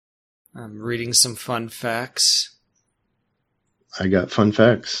I'm reading some fun facts. I got fun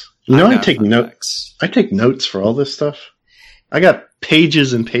facts. I take notes. I take notes for all this stuff. I got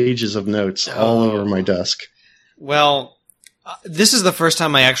pages and pages of notes all over my desk. Well, this is the first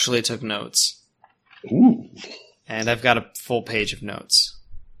time I actually took notes. Ooh. And I've got a full page of notes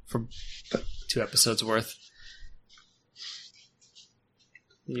for 2 episodes worth.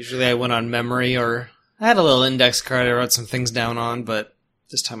 Usually I went on memory, or I had a little index card I wrote some things down on, but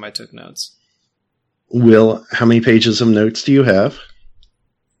this time I took notes. Will, how many pages of notes do you have?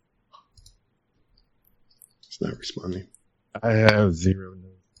 It's not responding. I have 0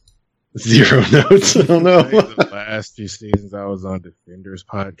 notes. 0 notes? I don't know. The last few seasons I was on Defenders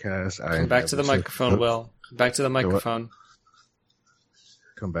podcast. Come back to the microphone, Will. Come back to the microphone.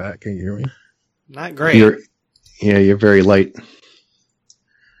 Come back. Can you hear me? Not great. You're very light.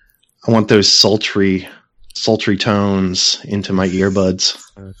 I want those sultry tones into my earbuds.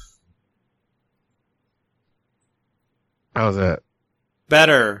 How's that?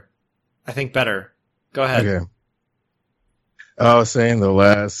 Better. I think better. Go ahead. Okay. I was saying the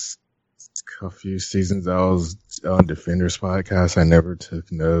last few seasons I was on Defenders podcast, I never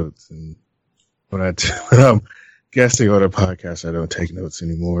took notes. And when I'm guessing on a podcast, I don't take notes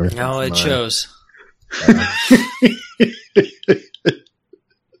anymore. No, it shows.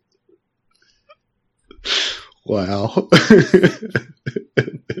 Wow.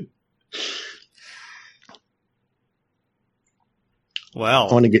 Well,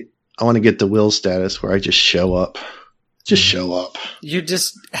 I want to get the Will status where I just show up. Just show up. You're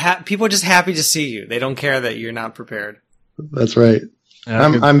just people are just happy to see you. They don't care that you're not prepared. That's right.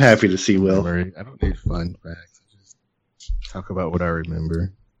 I'm happy to see Will. I don't need fun facts. I just talk about what I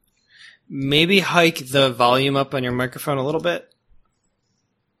remember. Maybe hike the volume up on your microphone a little bit.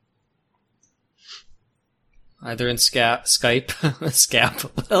 Either in Skype, Skype,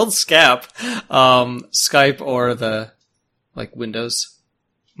 or the Windows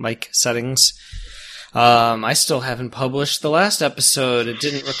mic settings. I still haven't published the last episode. It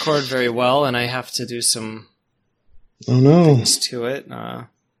didn't record very well, and I have to do some things to it. There's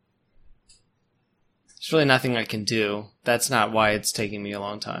really nothing I can do. That's not why it's taking me a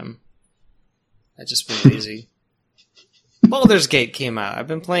long time. I just been lazy. Baldur's Gate came out. I've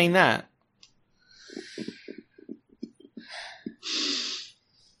been playing that.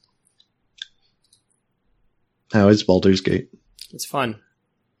 How is Baldur's Gate? It's fun.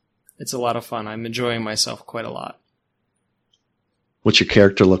 It's a lot of fun. I'm enjoying myself quite a lot. What's your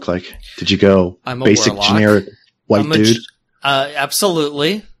character look like? Did you go I'm a basic, warlock. generic white dude?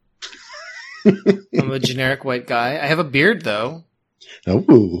 Absolutely. I'm a generic white guy. I have a beard, though.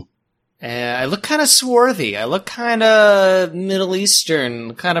 Oh. And I look kind of swarthy. I look kind of Middle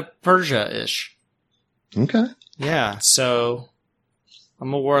Eastern, kind of Persia-ish. Okay. Yeah, so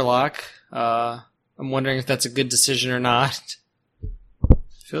I'm a warlock. I'm wondering if that's a good decision or not. I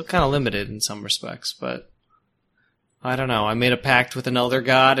feel kind of limited in some respects, but I don't know. I made a pact with an elder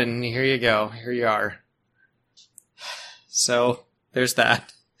god, and here you go. Here you are. So, there's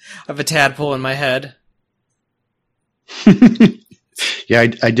that. I have a tadpole in my head. Yeah,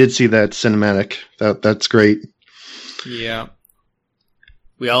 I did see that cinematic. That's great. Yeah.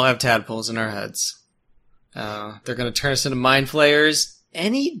 We all have tadpoles in our heads. They're going to turn us into mind flayers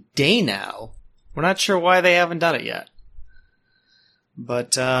any day now. We're not sure why they haven't done it yet.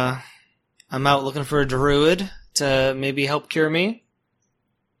 But I'm out looking for a druid to maybe help cure me.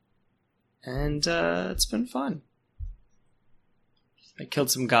 And it's been fun. I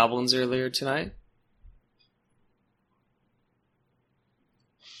killed some goblins earlier tonight.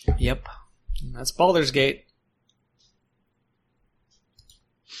 Yep. That's Baldur's Gate.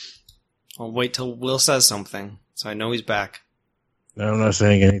 I'll wait till Will says something, so I know he's back. No, I'm not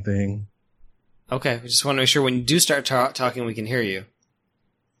saying anything. Okay, we just want to make sure when you do start talking, we can hear you.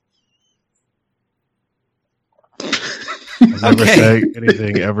 I'll never say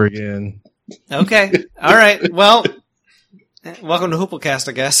anything ever again. Okay, all right. Well, welcome to Hooplecast,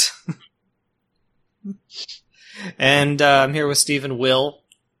 I guess. And I'm here with Stephen Will,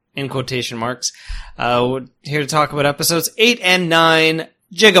 in quotation marks. We're here to talk about episodes 8 and 9,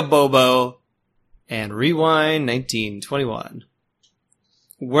 Jigabobo, and Rewind 1921.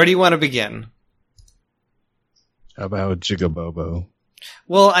 Where do you want to begin? How about Jigabobo?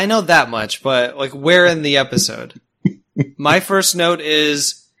 Well, I know that much, but where in the episode? My first note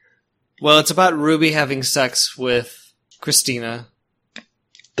is, well, it's about Ruby having sex with Christina.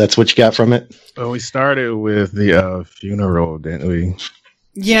 That's what you got from it? Well, we started with the funeral, didn't we?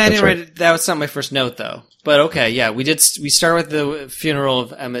 Yeah, I didn't write it. That was not my first note, though. But okay, yeah, we start with the funeral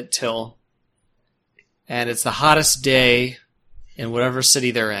of Emmett Till. And it's the hottest day In whatever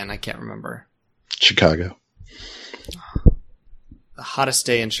city they're in, I can't remember. Chicago. The hottest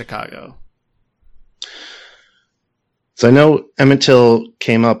day in Chicago. So I know Emmett Till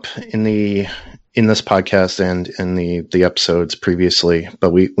came up in this podcast and in the episodes previously, but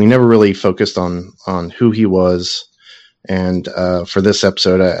we never really focused on who he was. And for this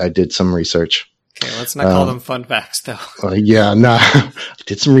episode, I did some research. Okay, let's not call them fun facts, though. I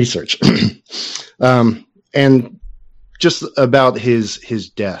did some research. And just about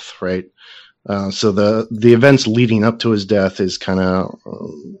his death, right? So the events leading up to his death is kind of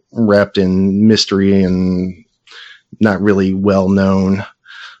wrapped in mystery and not really well known.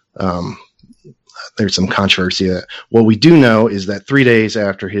 There's some controversy. What we do know is that 3 days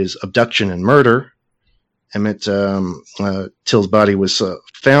after his abduction and murder, Emmett Till's body was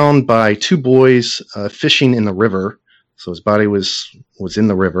found by two boys fishing in the river. So his body was in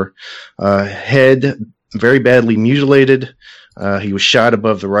the river. Head very badly mutilated. He was shot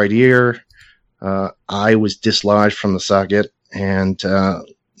above the right ear. Eye was dislodged from the socket, and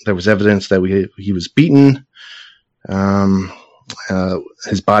there was evidence that he was beaten.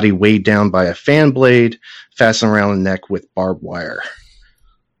 His body weighed down by a fan blade fastened around the neck with barbed wire.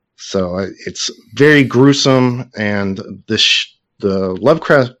 So it's very gruesome, and the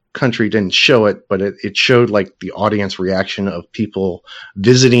Lovecraft Country didn't show it, but it showed like the audience reaction of people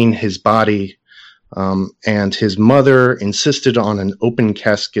visiting his body, and his mother insisted on an open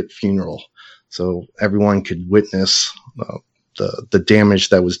casket funeral so everyone could witness the damage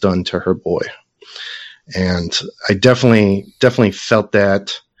that was done to her boy. And I definitely felt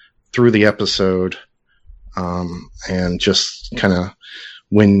that through the episode, and just kind of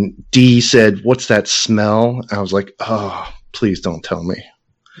when Dee said, "What's that smell?" I was like, "Oh, please don't tell me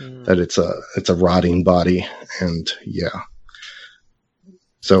that it's a rotting body." And yeah,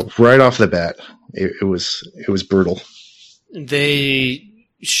 so right off the bat, it was brutal. They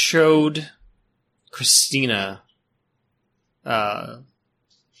showed Christina.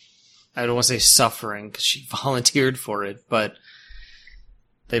 I don't want to say suffering because she volunteered for it, but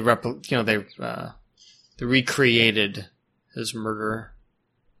they recreated his murder.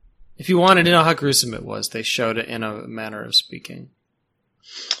 If you wanted to know how gruesome it was, they showed it in a manner of speaking.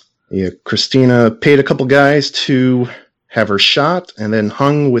 Yeah, Christina paid a couple guys to have her shot and then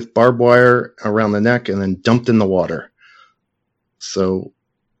hung with barbed wire around the neck and then dumped in the water. So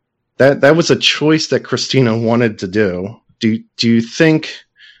that was a choice that Christina wanted to do. Do you think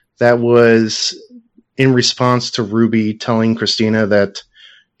that was in response to Ruby telling Christina that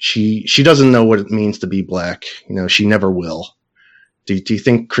she doesn't know what it means to be black? You know, she never will. Do you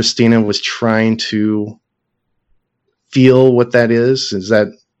think Christina was trying to feel what that is? Does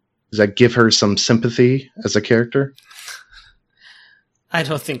that give her some sympathy as a character? I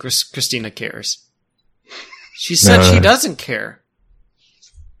don't think Christina cares. She said she doesn't care.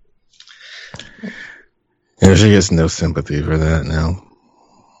 Yeah, she gets no sympathy for that now.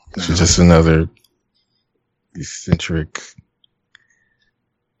 She's just another eccentric,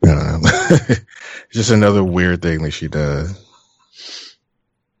 just another weird thing that she does.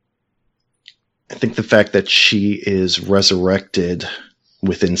 I think the fact that she is resurrected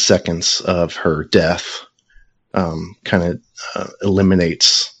within seconds of her death kind of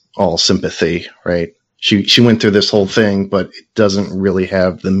eliminates all sympathy, right? She went through this whole thing, but it doesn't really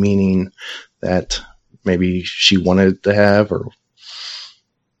have the meaning that maybe she wanted to have, or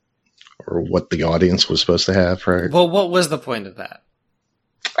what the audience was supposed to have, right? Well, what was the point of that?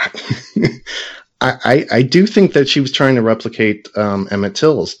 I do think that she was trying to replicate Emmett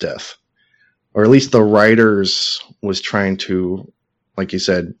Till's death, or at least the writers was trying to, like you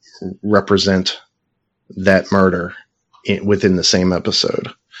said, represent that murder within the same episode.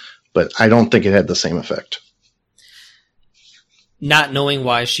 But I don't think it had the same effect. Not knowing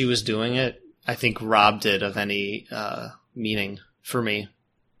why she was doing it, I think robbed it of any meaning for me,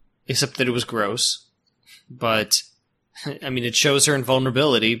 except that it was gross. But, I mean, it shows her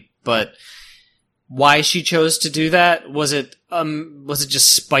invulnerability, but why she chose to do that, was it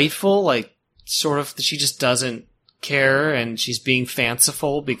just spiteful? Like, sort of, she just doesn't care and she's being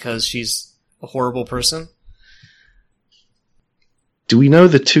fanciful because she's a horrible person? Do we know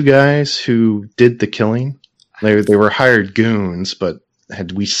the two guys who did the killing? They were hired goons, but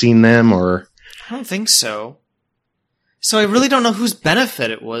had we seen them, or? I don't think so. So I really don't know whose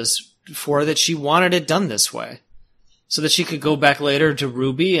benefit it was for that she wanted it done this way. So that she could go back later to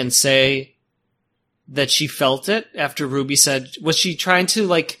Ruby and say that she felt it after Ruby said, was she trying to,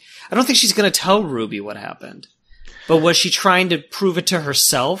 like, I don't think she's going to tell Ruby what happened, but was she trying to prove it to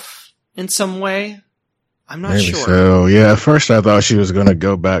herself in some way? I'm not Maybe sure. so. Yeah, at first I thought she was going to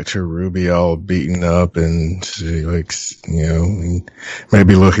go back to Ruby all beaten up and she, like, and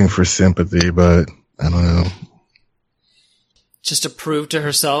maybe looking for sympathy, but I don't know. Just to prove to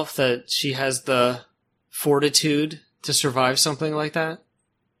herself that she has the fortitude to survive something like that.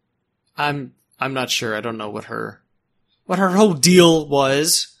 I'm not sure. I don't know what her whole deal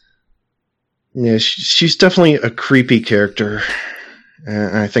was. Yeah, she's definitely a creepy character.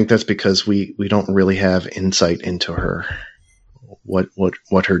 And I think that's because we don't really have insight into her,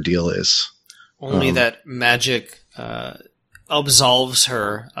 what her deal is. Only that magic absolves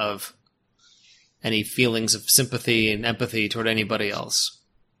her of any feelings of sympathy and empathy toward anybody else.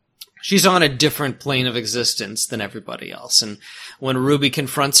 She's on a different plane of existence than everybody else. And when Ruby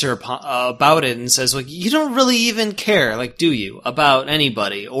confronts her about it and says, like, you don't really even care, like, do you, about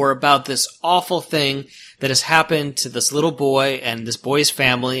anybody or about this awful thing that has happened to this little boy and this boy's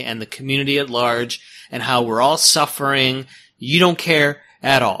family and the community at large and how we're all suffering. You don't care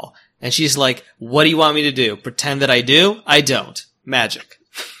at all. And she's like, what do you want me to do? Pretend that I do? I don't. Magic.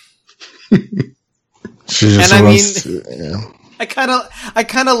 She just wants to, yeah. I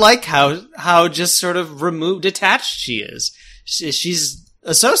kind of like how just sort of detached she is. She's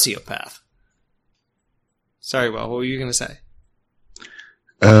a sociopath. Sorry, Will, what were you going to say?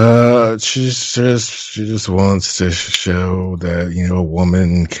 She just wants to show that, a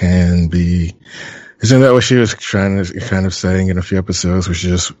woman can be. Isn't that what she was trying to kind of saying in a few episodes,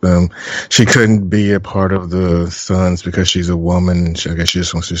 where she couldn't be a part of the Sons because she's a woman. I guess she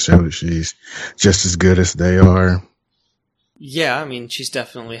just wants to show that she's just as good as they are. Yeah, I mean, she's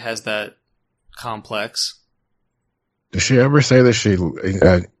definitely has that complex. Did she ever say that she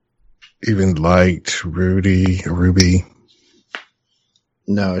even liked Ruby?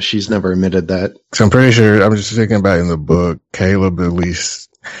 No, she's never admitted that. So I'm pretty sure, I'm just thinking about in the book, Caleb, at least,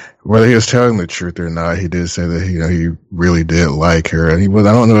 whether he was telling the truth or not, he did say that, he really did like her. And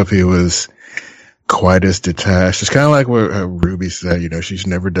I don't know if he was quite as detached. It's kind of like what Ruby said, she's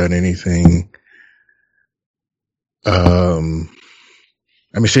never done anything.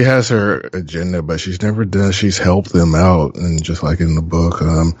 I mean, she has her agenda, but she's helped them out. And just like in the book,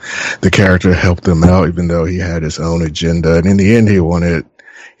 the character helped them out, even though he had his own agenda. And in the end, he wanted,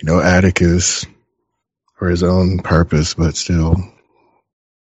 Atticus for his own purpose, but still.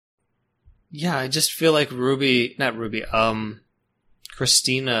 Yeah, I just feel like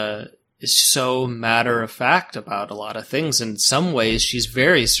Christina is so matter of fact about a lot of things. In some ways, she's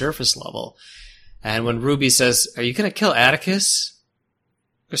very surface level. And when Ruby says, are you going to kill Atticus?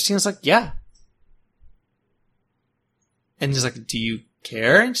 Christina's like, yeah. And he's like, do you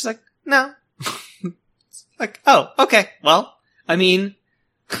care? And she's like, no. Like, oh, okay. Well, I mean,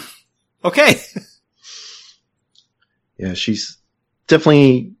 okay. Yeah, she's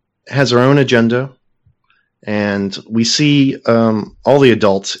definitely has her own agenda. And we see all the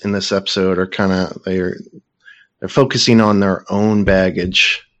adults in this episode are they're focusing on their own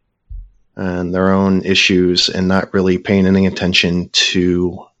baggage and their own issues and not really paying any attention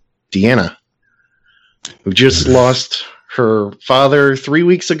to Deanna, who just lost her father 3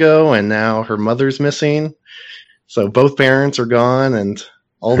 weeks ago, and now her mother's missing. So both parents are gone, and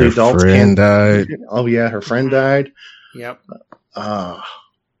all the adults died. Oh yeah, her friend died. Yep. I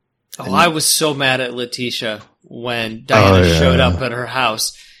was so mad at Letitia when Diana showed up at her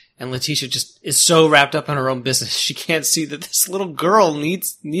house, and Letitia just is so wrapped up in her own business she can't see that this little girl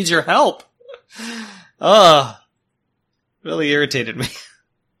needs your help. Really irritated me.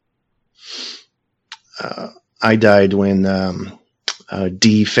 I died when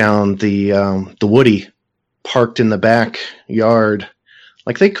Dee found the Woody parked in the backyard.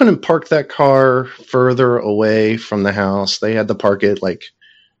 Like, they couldn't park that car further away from the house. They had to park it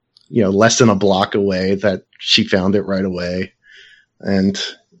less than a block away. That she found it right away. And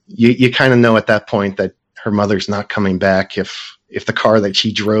you kind of know at that point that her mother's not coming back if the car that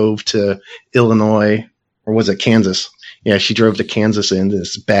she drove to Illinois, or was it Kansas? Yeah, she drove to Kansas and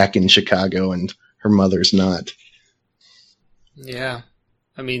is back in Chicago, and her mother's not. Yeah.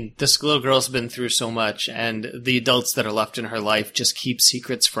 I mean, this little girl's been through so much, and the adults that are left in her life just keep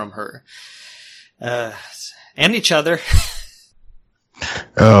secrets from her. And each other.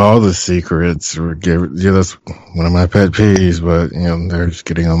 All the secrets that's one of my pet peeves, but they're just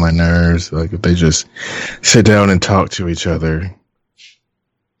getting on my nerves. Like, if they just sit down and talk to each other, it'd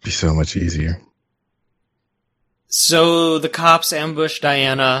be so much easier. So the cops ambush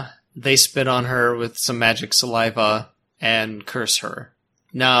Diana, they spit on her with some magic saliva and curse her.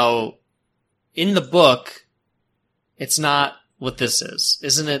 Now, in the book, it's not what this is.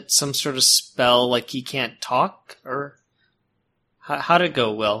 Isn't it some sort of spell, like he can't talk? Or How'd it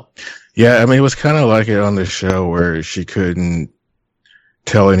go, Will? Yeah, I mean, it was kind of like it on the show where she couldn't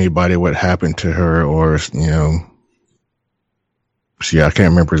tell anybody what happened to her, or I can't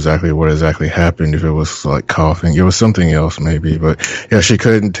remember exactly what happened. If it was like coughing, it was something else maybe. But yeah, she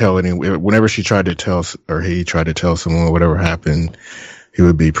couldn't tell whenever she tried to tell, or he tried to tell someone whatever happened, he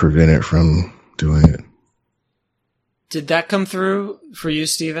would be prevented from doing it. Did that come through for you,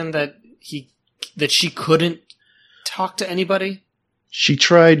 Steven, that she couldn't talk to anybody? She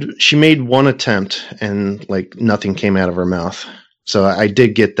made one attempt and like nothing came out of her mouth. So I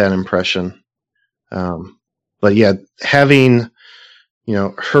did get that impression. But yeah, having,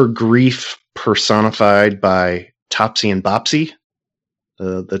 her grief personified by Topsy and Bopsy,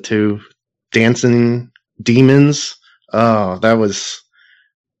 the two dancing demons. Oh,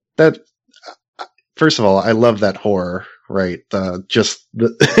 that. First of all, I love that horror, right? And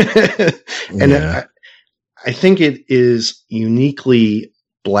I think it is uniquely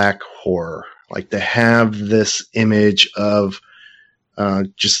black horror, like to have this image of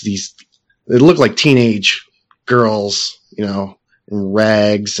just these. It looked like teenage girls, in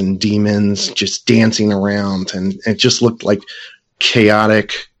rags and demons just dancing around, and it just looked like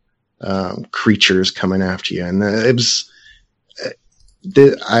chaotic creatures coming after you. And it was,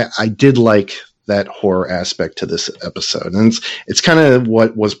 I did like that horror aspect to this episode, and it's kind of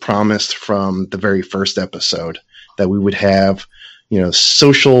what was promised from the very first episode, that we would have,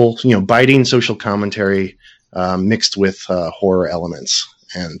 social, biting social commentary mixed with horror elements,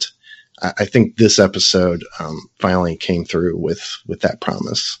 and I think this episode finally came through with that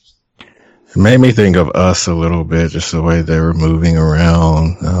promise. It made me think of Us a little bit, just the way they were moving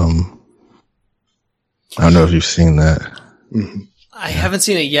around. I don't know if you've seen that. Mm-hmm. I haven't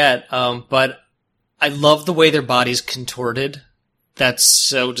seen it yet, but I love the way their bodies contorted. That's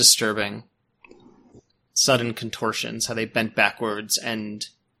so disturbing. Sudden contortions, how they bent backwards, and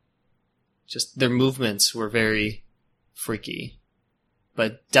just their movements were very freaky.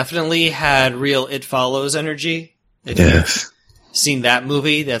 But definitely had real It Follows energy. If you've seen that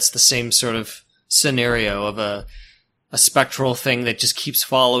movie, that's the same sort of scenario of a spectral thing that just keeps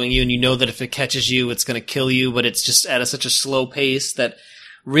following you, and you know that if it catches you, it's going to kill you, but it's just at such a slow pace that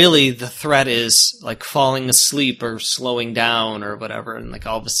really the threat is like falling asleep or slowing down or whatever, and like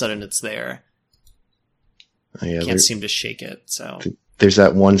all of a sudden it's there. Can't seem to shake it. So there's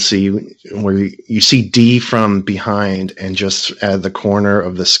that one scene where you see Dee from behind, and just at the corner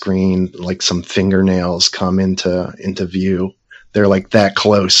of the screen, like some fingernails come into view. They're like that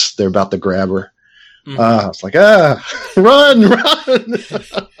close. They're about to grab her. Mm-hmm. It's like, run!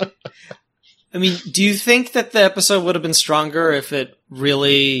 I mean, do you think that the episode would have been stronger if it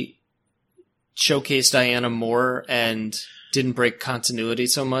really showcased Diana more and didn't break continuity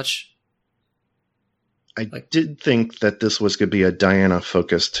so much? I did think that this was going to be a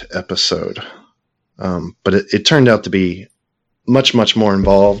Diana-focused episode, but it turned out to be much, much more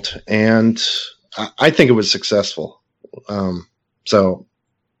involved, and I think it was successful. So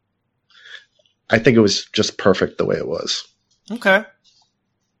I think it was just perfect the way it was. Okay.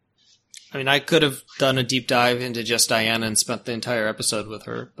 I mean, I could have done a deep dive into just Diana and spent the entire episode with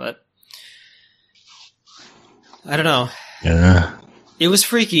her, but I don't know. Yeah. It was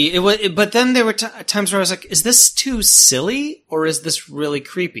freaky. But then there were times where I was like, is this too silly, or is this really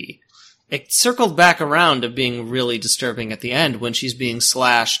creepy? It circled back around to being really disturbing at the end when she's being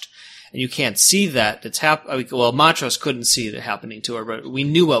slashed, and you can't see that. It's well, Montrose couldn't see it happening to her, but we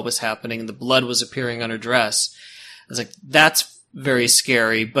knew what was happening, and the blood was appearing on her dress. I was like, that's very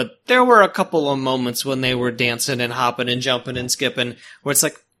scary. But there were a couple of moments when they were dancing and hopping and jumping and skipping where it's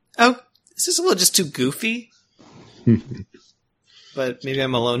like, oh, is this a little just too goofy? But maybe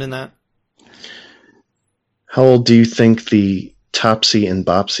I'm alone in that. How old do you think the Topsy and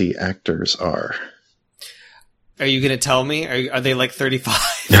Bopsy actors are? Are you going to tell me? Are they like 35?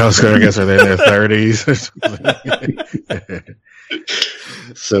 I was going to guess, are they in their 30s?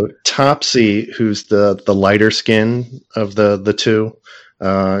 So Topsy, who's the lighter skin of the two,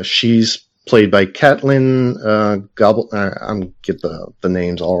 she's played by Caitlin I'm get the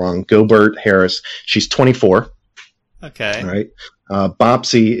names all wrong. Gobert Harris. She's 24. Okay. All right.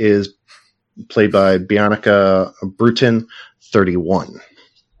 Bopsy is played by Bianca Bruton, 31.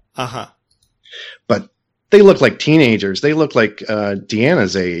 Uh-huh. But they look like teenagers. They look like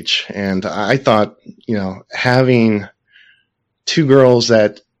Deanna's age. And I thought, having two girls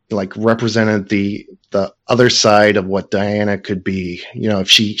that like represented the other side of what Diana could be, if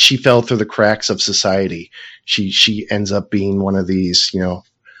she fell through the cracks of society, she ends up being one of these,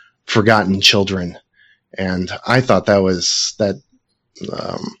 forgotten children. And I thought that was that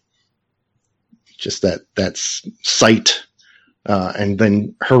sight and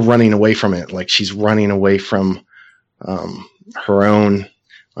then her running away from it, like she's running away from her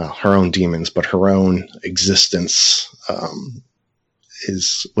own demons, but her own existence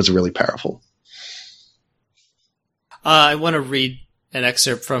was really powerful. I want to read an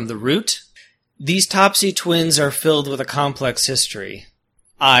excerpt from The Root. These Topsy twins are filled with a complex history.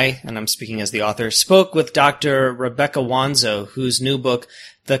 I, and I'm speaking as the author, spoke with Dr. Rebecca Wanzo, whose new book,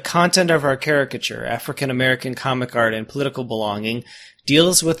 The Content of Our Caricature, African-American Comic Art and Political Belonging,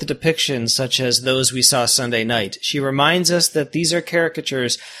 deals with the depictions such as those we saw Sunday night. She reminds us that these are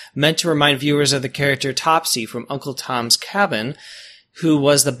caricatures meant to remind viewers of the character Topsy from Uncle Tom's Cabin, who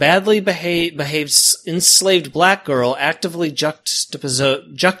was the badly behaved enslaved black girl actively juxtaposed,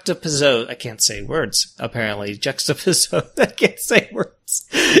 I can't say words, apparently. Juxtaposed, I can't say words.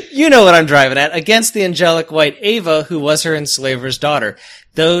 You know what I'm driving at. Against the angelic white Ava, who was her enslaver's daughter.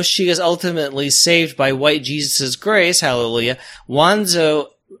 Though she is ultimately saved by white Jesus' grace, hallelujah, Wanzo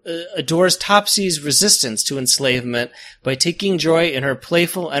adores Topsy's resistance to enslavement by taking joy in her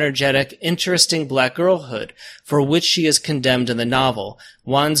playful, energetic, interesting black girlhood, for which she is condemned in the novel.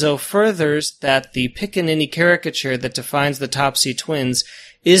 Wanzo furthers that the pickaninny caricature that defines the Topsy twins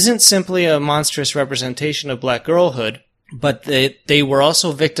isn't simply a monstrous representation of black girlhood, but they were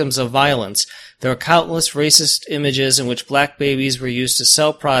also victims of violence. There are countless racist images in which black babies were used to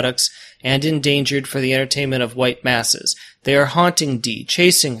sell products and endangered for the entertainment of white masses. They are haunting Dee,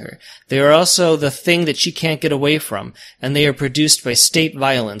 chasing her. They are also the thing that she can't get away from, and they are produced by state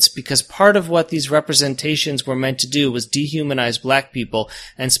violence, because part of what these representations were meant to do was dehumanize black people,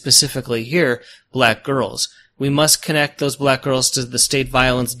 and specifically here, black girls. We must connect those black girls to the state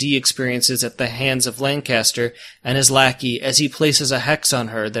violence Dee experiences at the hands of Lancaster and his lackey as he places a hex on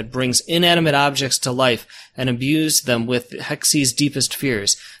her that brings inanimate objects to life and imbues them with Hexie's deepest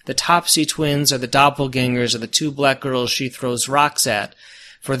fears. The Topsy twins are the doppelgangers of the two black girls she throws rocks at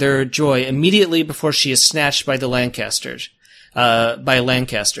for their joy immediately before she is snatched by the Lancasters. By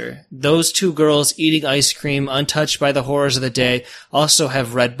Lancaster. Those two girls eating ice cream, untouched by the horrors of the day, also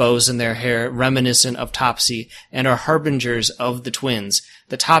have red bows in their hair, reminiscent of Topsy, and are harbingers of the twins.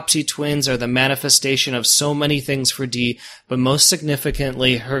 The Topsy twins are the manifestation of so many things for Dee, but most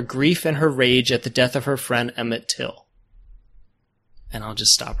significantly, her grief and her rage at the death of her friend Emmett Till. And I'll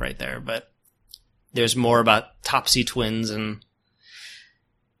just stop right there, but there's more about Topsy twins, and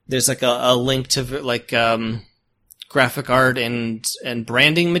there's like a link to graphic art and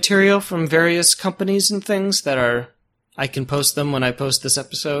branding material from various companies and things that are, I can post them when I post this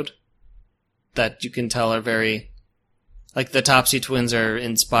episode, that you can tell are very, like the Topsy twins are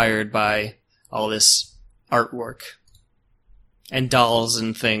inspired by all this artwork and dolls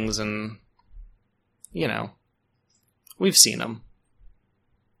and things, and, you know, we've seen them.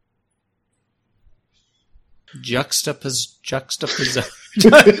 Juxtaposed.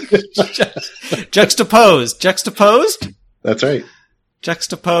 That's right.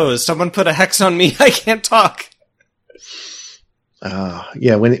 Juxtaposed. Someone put a hex on me. I can't talk.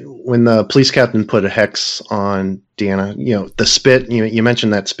 Yeah, when the police captain put a hex on Deanna, you know, the spit, you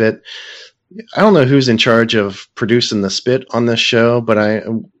mentioned that spit. I don't know who's in charge of producing the spit on this show, but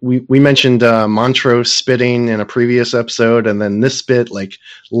we mentioned Montrose spitting in a previous episode, and then this spit like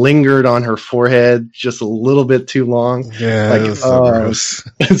lingered on her forehead just a little bit too long. Yeah, like, so gross.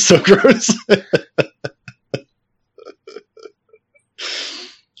 It's so gross.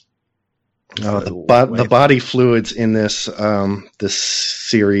 The body fluids in this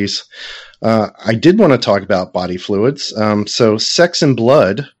series. I did want to talk about body fluids. So sex and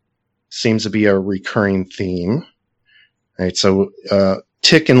blood seems to be a recurring theme. Right, so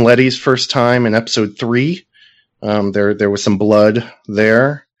Tick and Letty's first time in episode 3, there was some blood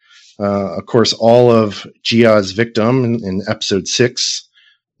there. Of course, all of Gia's victim in episode 6,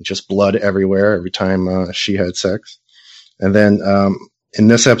 just blood everywhere every time she had sex. And then in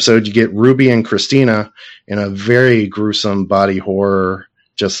this episode, you get Ruby and Christina in a very gruesome body horror,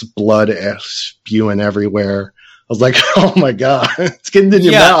 just blood spewing everywhere. I was like, "Oh my god, it's getting in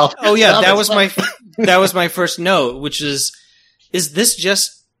your mouth!" Oh yeah, that was my first note, which is this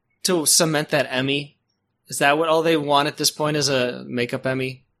just to cement that Emmy? Is that what all they want at this point is a makeup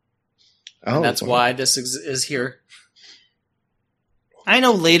Emmy? Oh, and that's why this is here. I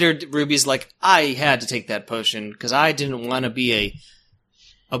know later Ruby's like, I had to take that potion because I didn't want to be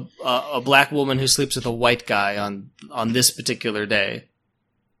a black woman who sleeps with a white guy on this particular day.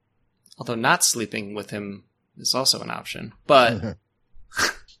 Although not sleeping with him is also an option. But I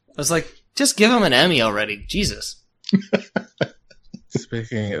was like, just give him an Emmy already. Jesus.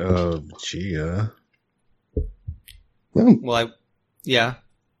 Speaking of Gia. Well, yeah.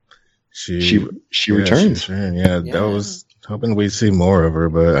 She returned. Yeah, that was hoping we see more of her,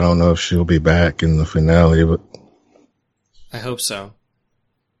 but I don't know if she'll be back in the finale. But I hope so.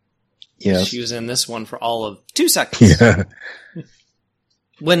 Yes. She was in this one for all of 2 seconds. yeah,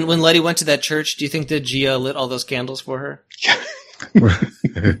 When Letty went to that church, do you think that Gia lit all those candles for her?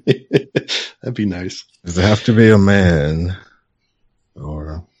 That'd be nice. does it have to be a man?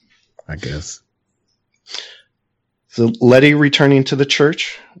 Or, I guess. So Letty returning to the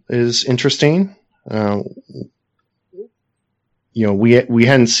church is interesting. We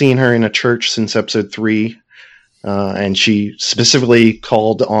hadn't seen her in a church since episode 3, and she specifically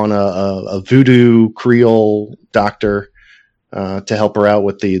called on a voodoo Creole doctor to help her out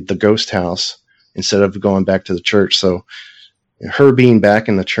with the ghost house instead of going back to the church. So her being back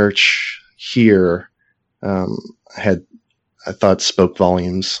in the church here I thought spoke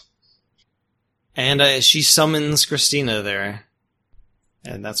volumes. And she summons Christina there.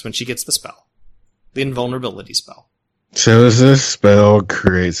 And that's when she gets the spell. The invulnerability spell. So does this spell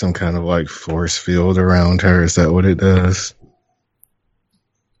create some kind of like force field around her? Is that what it does?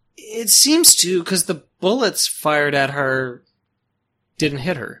 It seems to, because the bullets fired at her didn't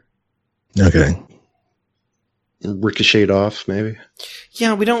hit her. Okay. Ricocheted off, maybe.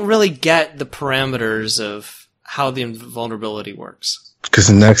 Yeah, we don't really get the parameters of how the invulnerability works. Because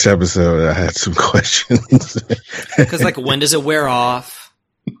the next episode, I had some questions. Because, like, when does it wear off?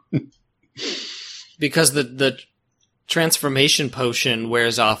 Because the transformation potion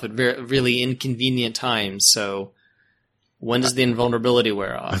wears off at really inconvenient times, so when does the invulnerability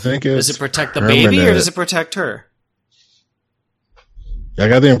wear off? I think does it protect the baby, or does it protect her? I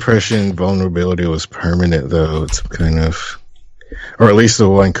got the impression vulnerability was permanent, though. It's kind of... Or at least the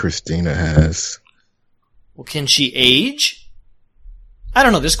one Christina has. Well, can she age? I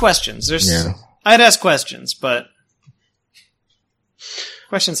don't know. There's questions. Yeah. I'd ask questions, but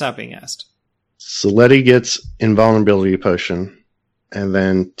questions not being asked. So Letty gets invulnerability potion, and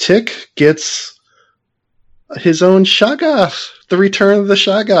then Tick gets his own Shoggoth. The return of the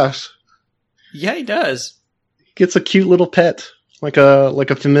Shoggoth. Yeah, he does. He gets a cute little pet, like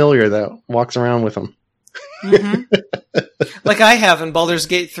a familiar that walks around with him. Mm-hmm. Like I have in Baldur's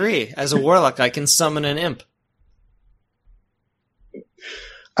Gate 3. As a warlock, I can summon an imp.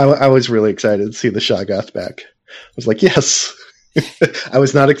 I was really excited to see the Shoggoth back. I was like, yes. I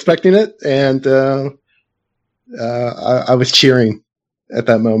was not expecting it, and I was cheering at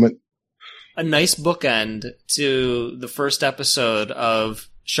that moment. A nice bookend to the first episode of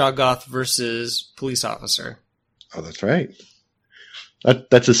Shoggoth versus Police Officer. Oh, that's right.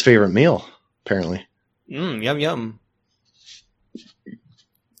 That's his favorite meal, apparently. Yum, yum.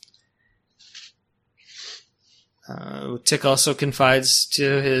 Tick also confides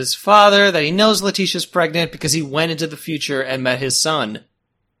to his father that he knows Letitia's pregnant because he went into the future and met his son.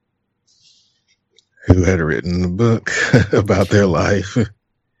 Who had written a book about their life.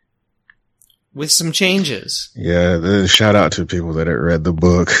 With some changes. Yeah, shout out to people that had read the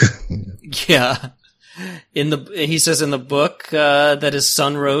book. Yeah. He says in the book that his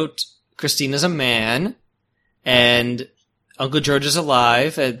son wrote, Christina's a man, and Uncle George is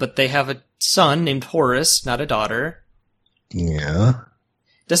alive, but they have a son named Horace, not a daughter. Yeah.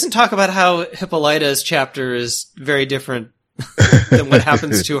 Doesn't talk about how Hippolyta's chapter is very different than what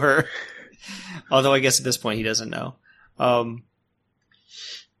happens to her. Although I guess at this point he doesn't know. But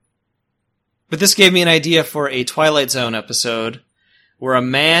this gave me an idea for a Twilight Zone episode where a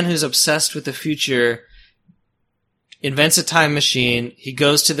man who's obsessed with the future invents a time machine, he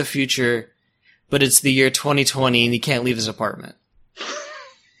goes to the future, but it's the year 2020 and he can't leave his apartment.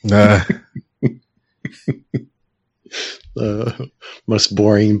 The most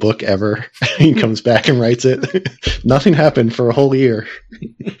boring book ever. He comes back and writes it. Nothing happened for a whole year.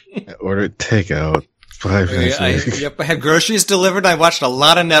 I ordered takeout 5 minutes later. I had groceries delivered. I watched a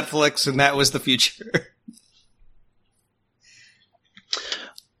lot of Netflix, and that was the future.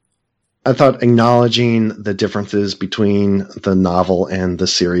 I thought acknowledging the differences between the novel and the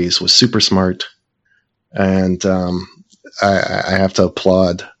series was super smart. And I have to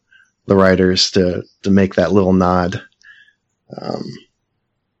applaud the writers to make that little nod.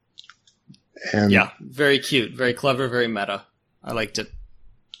 And yeah, very cute, very clever, very meta. I liked it.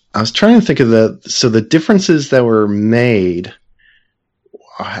 I was trying to think of the differences that were made.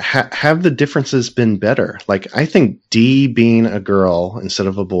 Have the differences been better? Like, I think Dee being a girl instead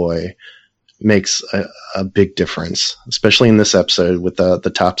of a boy makes a big difference, especially in this episode with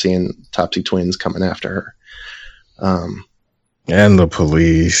the Topsy and Topsy twins coming after her. And the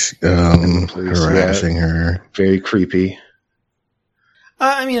police, harassing her. Very creepy.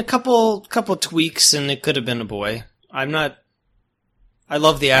 I mean, a couple tweaks, and it could have been a boy. I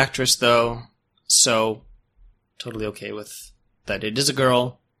love the actress, though, so totally okay with that. It is a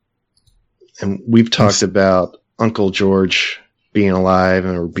girl. And we've talked about Uncle George being alive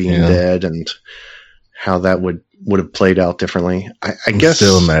or being dead, and how that would have played out differently. I guess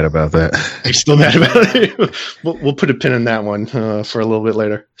still mad about that. I'm still mad about it. We'll put a pin in that one for a little bit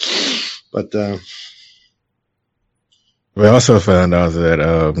later. But we also found out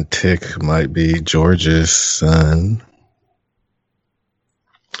that Tick might be George's son.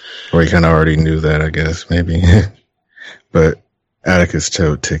 Or we kind of already knew that, I guess, maybe. But Atticus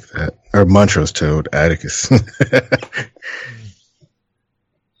told Tick that. Or Montrose told Atticus.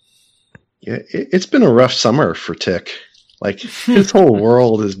 Yeah, it's been a rough summer for Tick. Like, his whole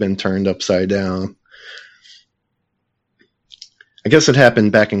world has been turned upside down. I guess it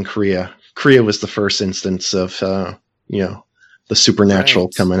happened back in Korea. Korea was the first instance of, the supernatural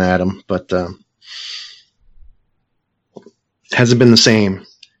coming at him, but hasn't been the same.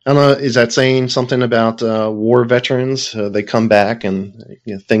 I don't know, is that saying something about war veterans? They come back and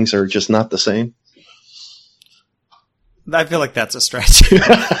things are just not the same? I feel like that's a stretch.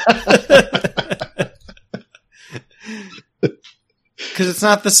 Because it's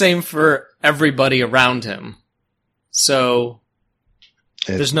not the same for everybody around him. So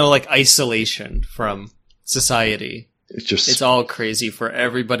there's no like isolation from society. It's all crazy for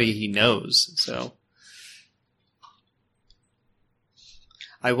everybody he knows. So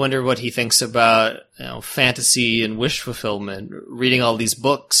I wonder what he thinks about fantasy and wish fulfillment, reading all these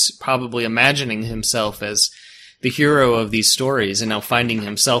books, probably imagining himself as the hero of these stories and now finding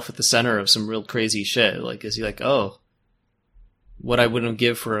himself at the center of some real crazy shit. Like, is he like, oh, what I wouldn't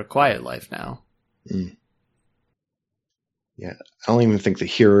give for a quiet life now? Mm. Yeah, I don't even think the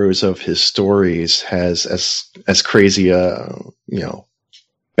heroes of his stories has as crazy a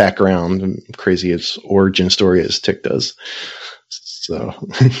background and crazy as origin story as Tick does. So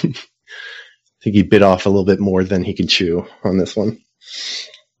I think he bit off a little bit more than he could chew on this one.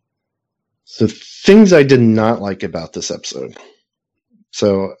 So things I did not like about this episode.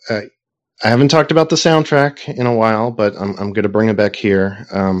 So I haven't talked about the soundtrack in a while, but I'm going to bring it back here.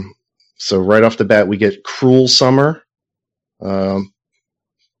 So right off the bat, we get "Cruel Summer,"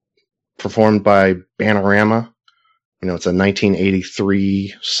 performed by Bananarama. It's a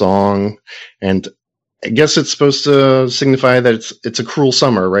 1983 song, and I guess it's supposed to signify that it's a cruel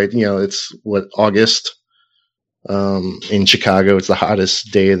summer, right? It's August in Chicago. It's the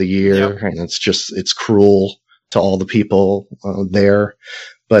hottest day of the year, and it's cruel to all the people there.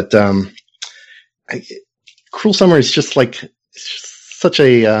 But "Cruel Summer" is just like such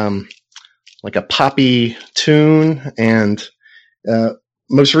a like a poppy tune, and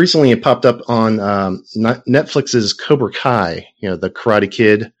most recently it popped up on Netflix's Cobra Kai, the Karate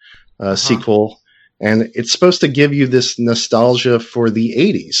Kid sequel. And it's supposed to give you this nostalgia for the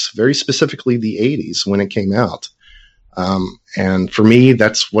 80s, very specifically the 80s when it came out. And for me,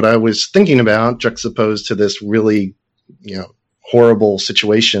 that's what I was thinking about, juxtaposed to this really, horrible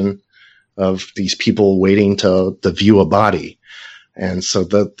situation of these people waiting to view a body. And so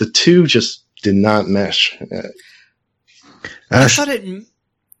the two just did not mesh. I thought it...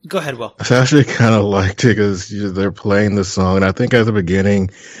 Go ahead, Will. I actually kind of liked it because they're playing the song, and I think at the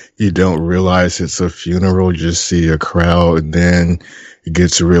beginning you don't realize it's a funeral. You just see a crowd, and then it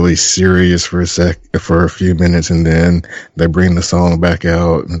gets really serious for a few minutes, and then they bring the song back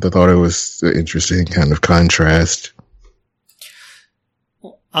out. And I thought it was an interesting kind of contrast.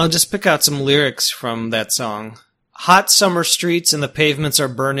 I'll just pick out some lyrics from that song. Hot summer streets and the pavements are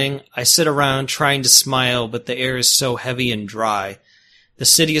burning. I sit around trying to smile, but the air is so heavy and dry. The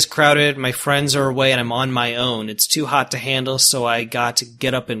city is crowded, my friends are away, and I'm on my own. It's too hot to handle, so I got to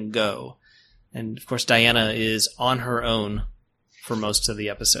get up and go. And, of course, Diana is on her own for most of the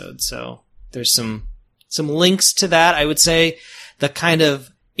episode. So there's some links to that. I would say the kind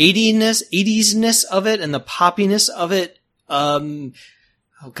of 80s-ness of it and the poppiness of it. Oh,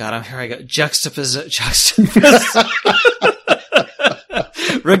 God, here I go. Juxtapose.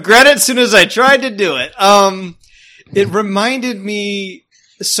 Regret it as soon as I tried to do it. It reminded me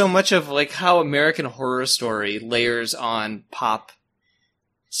so much of like how American Horror Story layers on pop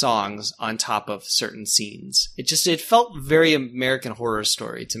songs on top of certain scenes. It felt very American Horror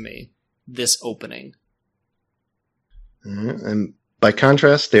Story to me, this opening. And by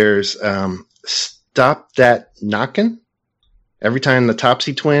contrast, there's Stop That Knockin'. Every time the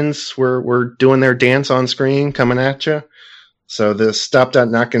Topsy Twins were doing their dance on screen, coming at you. So the Stop That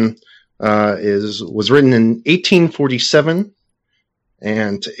Knockin' was written in 1847,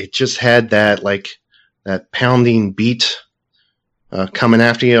 and it just had that pounding beat coming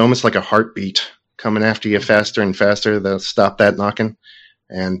after you, almost like a heartbeat coming after you faster and faster. The Stop That Knockin',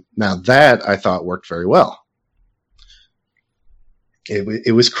 and now that I thought worked very well.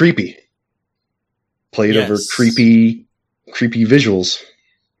 It was creepy. Played over Yes. creepy visuals.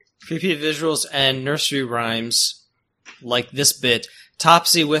 Creepy visuals and nursery rhymes like this bit.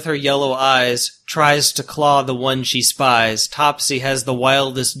 Topsy with her yellow eyes tries to claw the one she spies. Topsy has the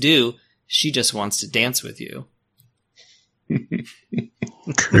wildest do. She just wants to dance with you.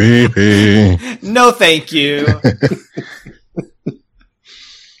 Creepy. No, thank you.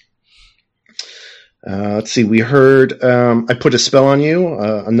 Let's see. We heard I Put a Spell on You,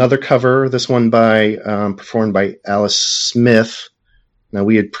 another cover, this one by performed by Alice Smith. Now,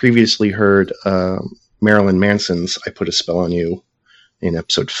 we had previously heard Marilyn Manson's I Put a Spell on You in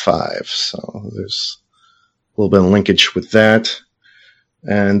episode 5, so there's a little bit of linkage with that.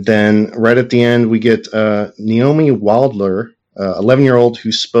 And then right at the end, we get Naomi Wildler, 11-year-old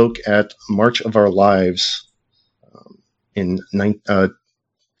who spoke at March of Our Lives in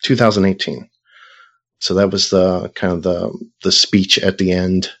 2018. So that was the kind of the speech at the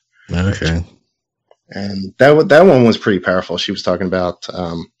end. Okay. And that one was pretty powerful. She was talking about,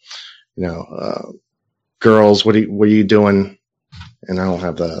 girls, what are you doing? And I don't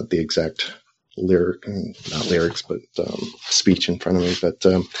have the exact not lyrics, but speech in front of me. But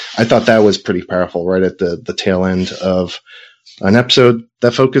I thought that was pretty powerful right at the tail end of an episode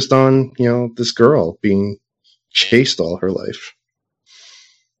that focused on, this girl being chased all her life.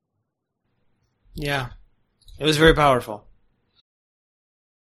 Yeah. It was very powerful.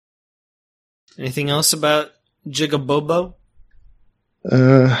 Anything else about Jigabobo?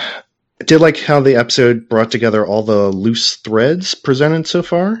 I did like how the episode brought together all the loose threads presented so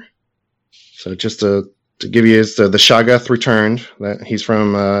far. So just to give you the Shoggoth returned. That he's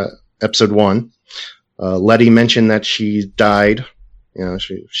from episode 1. Letty mentioned that she died.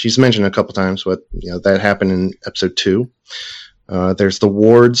 She's mentioned a couple times, but that happened in episode 2. There's the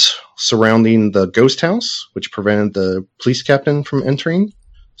wards surrounding the ghost house, which prevented the police captain from entering.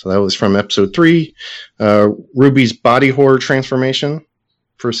 So that was from episode 3. Ruby's body horror transformation,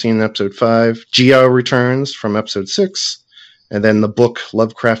 first seen in episode 5. Gia returns from episode 6. And then the book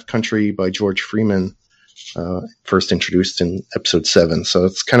Lovecraft Country by George Freeman, first introduced in episode 7. So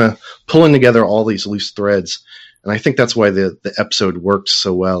it's kind of pulling together all these loose threads. And I think that's why the episode works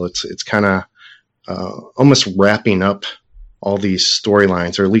so well. It's kind of almost wrapping up all these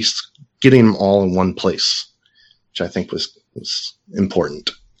storylines, or at least getting them all in one place, which I think was important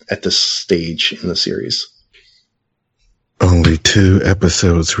at this stage in the series. Only 2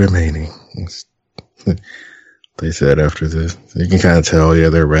 episodes remaining. They said after this. You can kind of tell,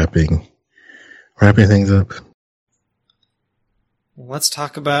 they're wrapping things up. Let's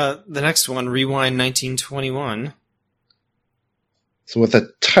talk about the next one, Rewind 1921. So with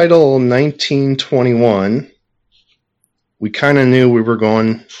the title 1921, we kind of knew we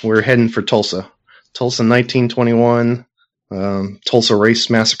were heading for Tulsa. Tulsa 1921, Tulsa Race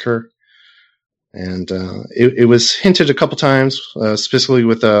Massacre. And it was hinted a couple times, specifically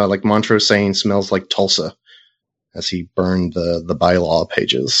with like Montrose saying smells like Tulsa as he burned the bylaw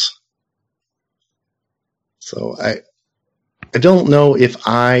pages. So I don't know if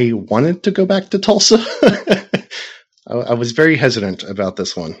I wanted to go back to Tulsa. I was very hesitant about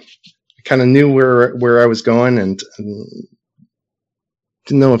this one. I kind of knew where I was going and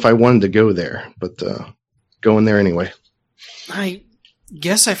didn't know if I wanted to go there, but going there anyway. I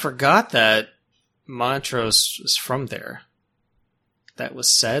guess I forgot that Montrose was from there. That was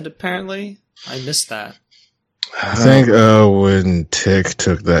said, apparently. I missed that. I think when Tick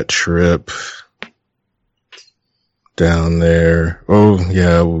took that trip down there,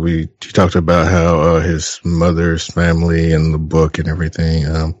 he talked about how his mother's family and the book and everything.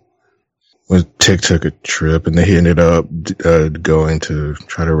 When Tick took a trip, and then he ended up going to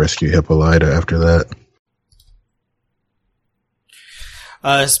try to rescue Hippolyta after that.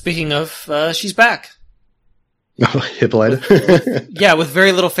 Speaking of, she's back. Oh, Hippolyta? Yeah, with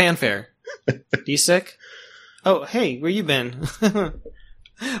very little fanfare. D-Sick? Oh, hey, where you been?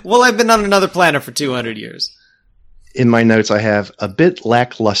 Well, I've been on another planet for 200 years. In my notes, I have a bit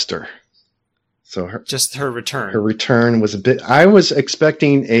lackluster. So just her return. Her return was a bit... I was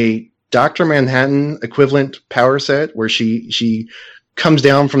expecting a Dr. Manhattan equivalent power set where she comes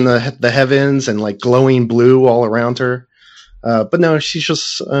down from the heavens and like glowing blue all around her. But no, she's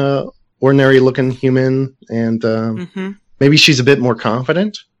just ordinary looking human, and maybe she's a bit more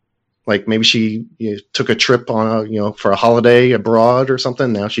confident. Like maybe she took a trip on for a holiday abroad or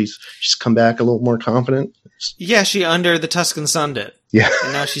something. Now she's come back a little more confident. Yeah, she under the Tuscan sun did. Yeah,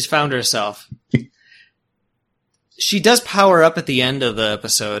 and now she's found herself. She does power up at the end of the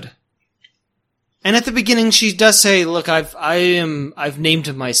episode, and at the beginning she does say, "Look, I've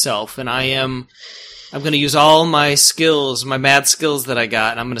named myself, and I am I'm going to use all my skills, my mad skills that I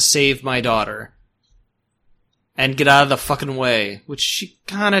got, and I'm going to save my daughter. And get out of the fucking way. Which she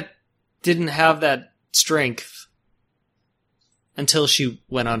kind of didn't have that strength until she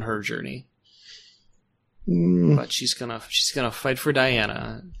went on her journey. But she's gonna fight for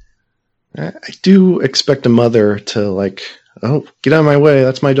Diana. I do expect a mother to like, oh, get out of my way.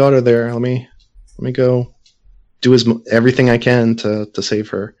 That's my daughter there. Let me go do everything I can to save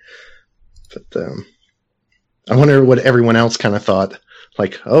her. But I wonder what everyone else kind of thought.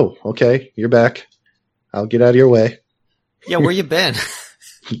 Like, oh, okay, you're back. I'll get out of your way. Yeah, where you been?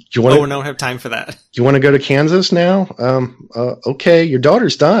 We don't have time for that. You want to go to Kansas now? Okay, your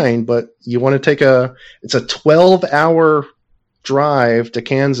daughter's dying, but you want to take it's a 12-hour drive to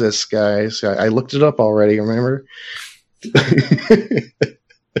Kansas, guys. I looked it up already, remember? It's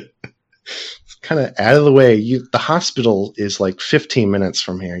kind of out of the way. The hospital is like 15 minutes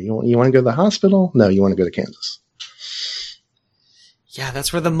from here. You want to go to the hospital? No, you want to go to Kansas. Yeah,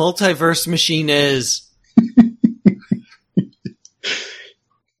 that's where the multiverse machine is.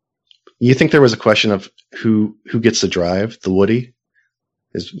 You think there was a question of who gets the drive? The Woody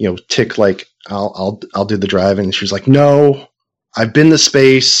is, Tick like, I'll do the drive, and she was like, no, I've been to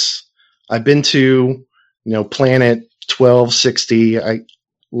space, I've been to planet 1260.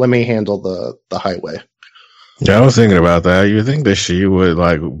 Let me handle the highway. Yeah, I was thinking about that. You would think that she would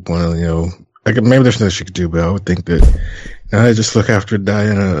like want to, maybe there's nothing she could do, but I would think that I just look after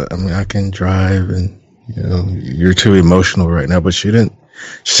Diana. I mean, I can drive, and you're too emotional right now. But she didn't.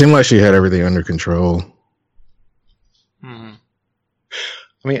 She seemed like she had everything under control. I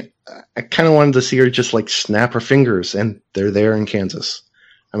mean, I kind of wanted to see her just like snap her fingers, and they're there in Kansas.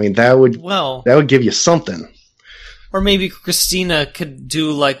 I mean, that would give you something. Or maybe Christina could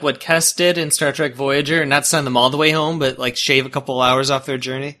do like what Kes did in Star Trek Voyager, and not send them all the way home, but like shave a couple hours off their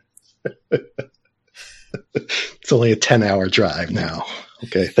journey. It's only a 10-hour drive now.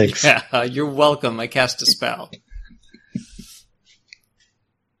 Okay, thanks. Yeah, you're welcome. I cast a spell.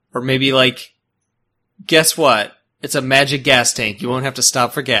 Or maybe like, guess what? It's a magic gas tank. You won't have to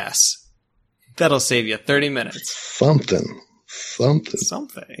stop for gas. That'll save you 30 minutes. Something.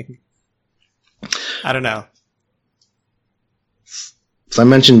 I don't know. So I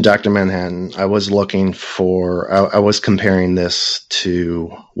mentioned Dr. Manhattan. I was looking I was comparing this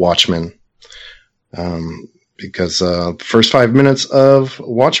to Watchmen. Because the first 5 minutes of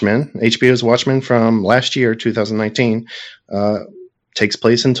Watchmen, HBO's Watchmen from last year, 2019, takes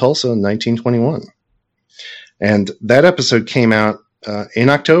place in Tulsa in 1921. And that episode came out in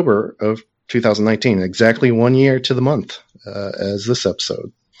October of 2019, exactly 1 year to the month as this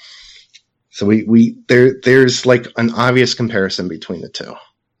episode. So there's like an obvious comparison between the two.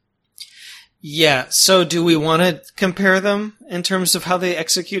 Yeah, so do we want to compare them in terms of how they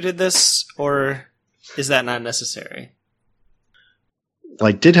executed this, or is that not necessary?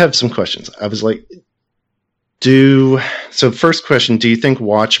 I did have some questions. I was like, so first question, do you think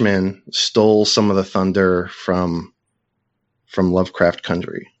Watchmen stole some of the thunder from Lovecraft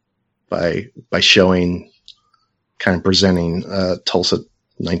Country by showing, kind of presenting Tulsa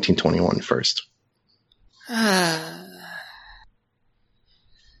 1921 first?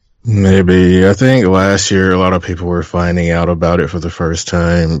 Maybe. I think last year a lot of people were finding out about it for the first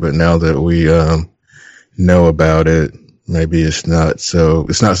time, but now that we know about it, maybe it's not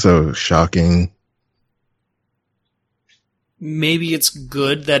so shocking. Maybe it's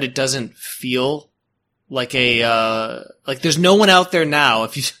good that it doesn't feel like like there's no one out there now.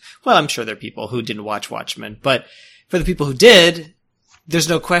 I'm sure there are people who didn't watch Watchmen, but for the people who did, there's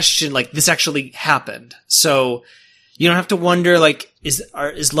no question like this actually happened. So you don't have to wonder like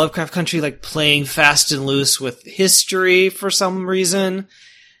is Lovecraft Country like playing fast and loose with history for some reason?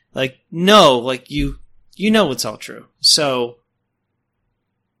 Like no, like you know it's all true. So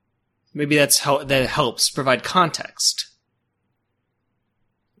maybe that helps provide context.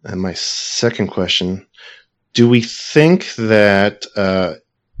 And my second question, do we think that,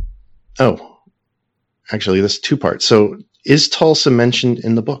 actually this is two parts. So is Tulsa mentioned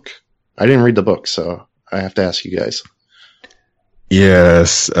in the book? I didn't read the book, so I have to ask you guys.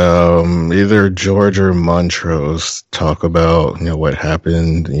 Yes, either George or Montrose talk about, what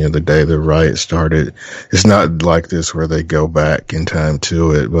happened, the day the riot started. It's not like this where they go back in time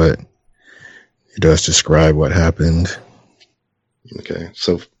to it, but it does describe what happened. Okay,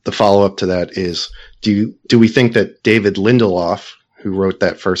 so the follow-up to that is, do we think that David Lindelof, who wrote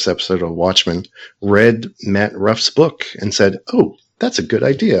that first episode of Watchmen, read Matt Ruff's book and said, oh, that's a good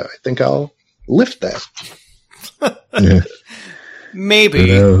idea. I think I'll lift that. Yeah. Maybe. Who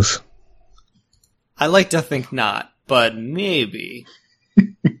knows? I like to think not, but maybe.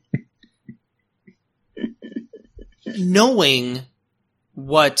 knowing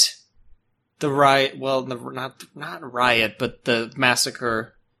what the riot, well, not riot, but the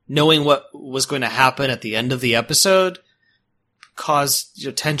massacre, knowing what was going to happen at the end of the episode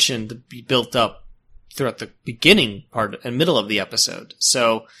caused tension to be built up throughout the beginning part and middle of the episode.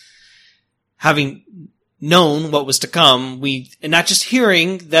 So having known what was to come, and not just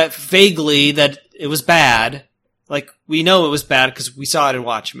hearing that vaguely that it was bad, like we know it was bad because we saw it in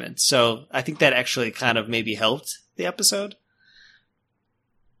Watchmen. So I think that actually kind of maybe helped the episode.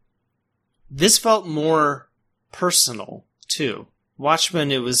 This felt more personal too.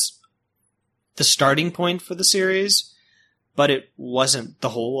 Watchmen, it was the starting point for the series, but it wasn't the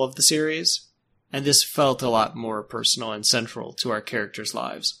whole of the series. And this felt a lot more personal and central to our characters'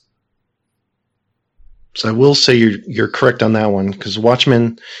 lives. So I will say you're correct on that one, because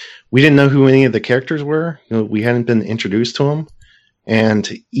Watchmen, we didn't know who any of the characters were. We hadn't been introduced to them, and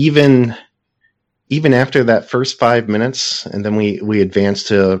even after that first 5 minutes, and then we advanced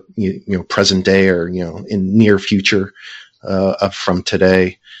to present day, or in near future up from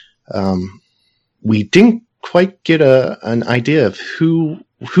today, we didn't quite get an idea of who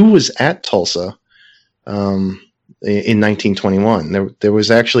was at Tulsa in 1921. There was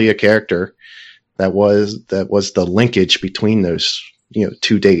actually a character that was the linkage between those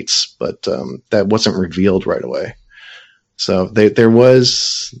two dates, but that wasn't revealed right away. So there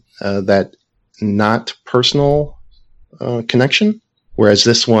was that not personal connection, whereas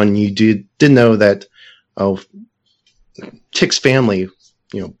this one you did know that Tick's family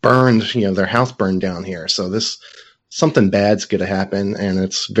burned their house burned down here, so this something bad's going to happen, and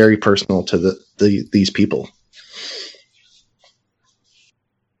it's very personal to these people.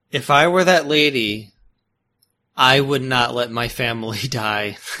 If I were that lady, I would not let my family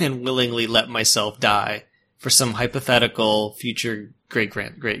die and willingly let myself die for some hypothetical future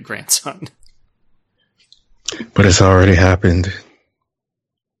great-grandson. But it's already happened.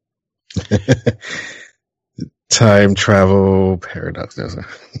 Time travel paradox.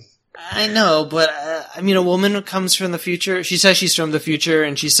 I know, but a woman comes from the future. She says she's from the future,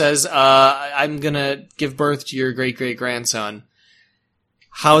 and she says, I'm going to give birth to your great-great-grandson.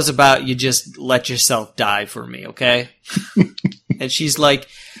 How's about you just let yourself die for me, okay? And she's like,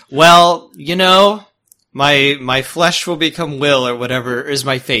 well, my flesh will become will, or whatever is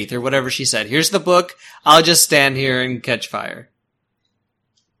my faith, or whatever she said. Here's the book. I'll just stand here and catch fire.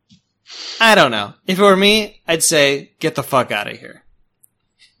 I don't know. If it were me, I'd say, get the fuck out of here.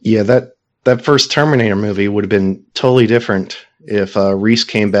 Yeah, that first Terminator movie would have been totally different if Reese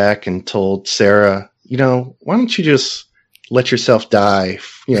came back and told Sarah, why don't you just let yourself die,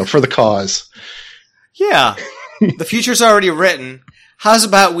 for the cause. Yeah. The future's already written. How's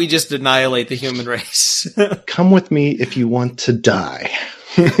about we just annihilate the human race? Come with me if you want to die.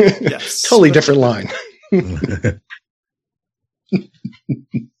 Yes. Totally different line.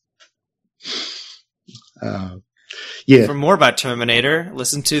 Yeah. For more about Terminator,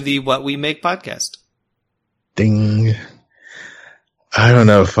 listen to the What We Make podcast. Ding. I don't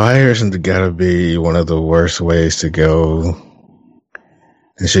know. Fire's gotta be one of the worst ways to go.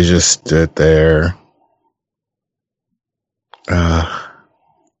 And she just stood there.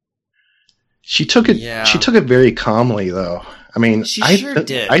 She took it. Yeah. She took it very calmly, though. I mean, she sure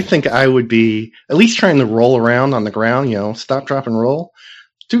did. I think I would be at least trying to roll around on the ground. Stop, drop, and roll.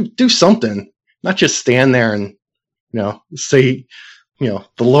 Do something. Not just stand there and say, the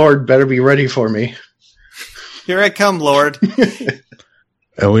Lord better be ready for me. Here I come, Lord.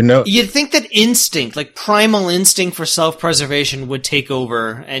 And we know. You'd think that instinct, like primal instinct for self-preservation, would take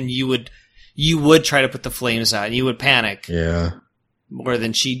over, and you would try to put the flames out. You would panic. Yeah. More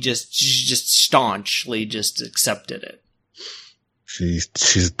than she just staunchly just accepted it. She's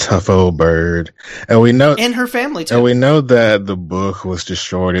a tough old bird, and we know, and her family too. And we know that the book was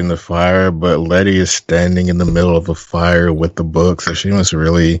destroyed in the fire, but Letty is standing in the middle of a fire with the book, so she must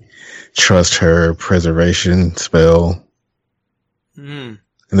really trust her preservation spell. Mm.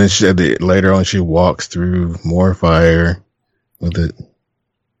 And then later on, she walks through more fire with it.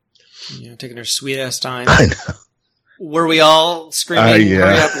 Taking her sweet ass time. I know. Were we all screaming, Yeah.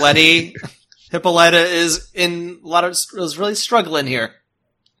 hurry up, Letty? Hippolyta is really struggling here.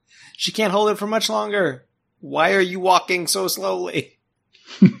 She can't hold it for much longer. Why are you walking so slowly?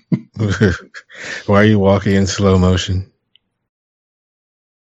 Why are you walking in slow motion?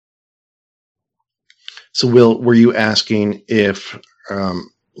 So, Will, were you asking if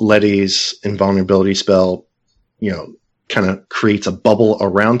Letty's invulnerability spell, kind of creates a bubble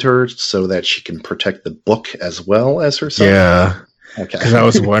around her so that she can protect the book as well as herself? Yeah. Okay. Because I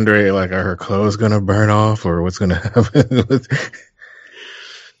was wondering, are her clothes going to burn off, or what's going to happen?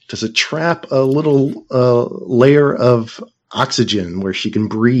 does it trap a little layer of oxygen where she can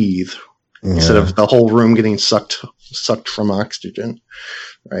breathe instead of the whole room getting sucked from oxygen,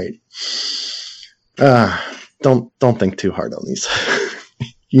 right? Don't think too hard on these.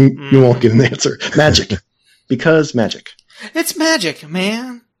 you won't get an answer. Magic, because magic. It's magic,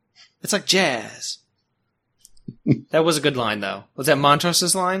 man. It's like jazz. That was a good line, though. Was that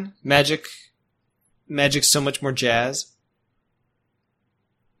Montrose' line? Magic's so much more jazz.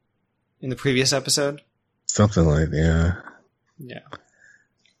 In the previous episode? Something like that, yeah.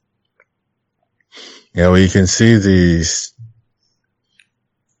 Yeah, well, you can see these.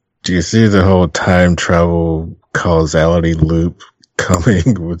 Do you see the whole time travel causality loop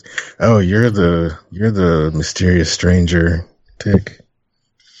coming with? Oh, you're the mysterious stranger, Tick.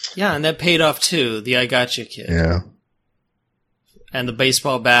 Yeah, and that paid off too. The I Gotcha kid. Yeah. And the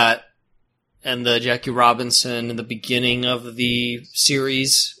baseball bat, and the Jackie Robinson in the beginning of the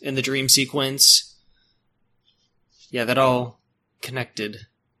series in the dream sequence. Yeah, that all connected.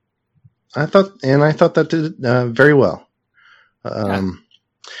 I thought that did very well.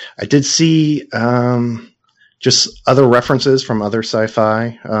 I did see just other references from other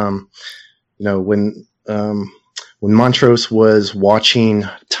sci-fi. When Montrose was watching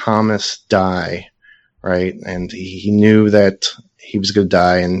Thomas die, right, and he knew that he was going to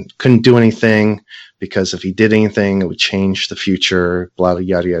die and couldn't do anything because if he did anything, it would change the future. Blah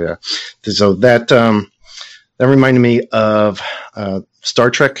yada yada. So that reminded me of Star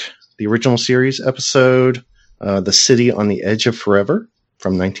Trek, the original series episode, "The City on the Edge of Forever"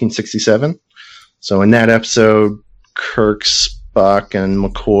 from 1967. So in that episode, Kirk, Spock, and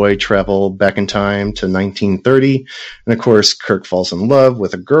McCoy travel back in time to 1930, and of course, Kirk falls in love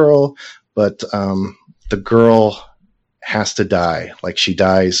with a girl, but the girl has to die. Like, she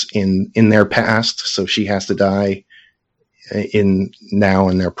dies in their past, so she has to die in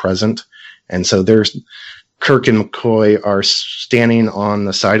their present. And so there's Kirk and McCoy are standing on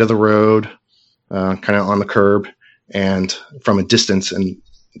the side of the road, kind of on the curb, and from a distance, and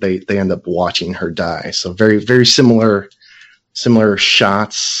they end up watching her die. So very, very similar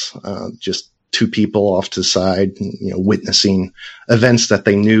shots, just two people off to the side, witnessing events that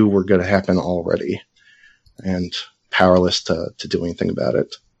they knew were going to happen already, and powerless to do anything about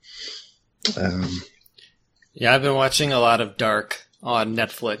it. Yeah, I've been watching a lot of Dark on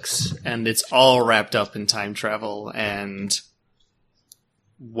Netflix, and it's all wrapped up in time travel and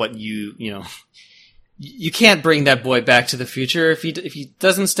what you can't bring that boy back to the future. If he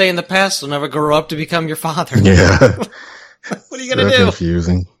doesn't stay in the past, he'll never grow up to become your father. Yeah. What are you going to do?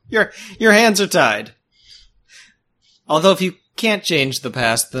 Confusing. Your hands are tied. Although if you can't change the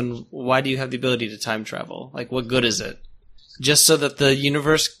past, then why do you have the ability to time travel? Like, what good is it? Just so that the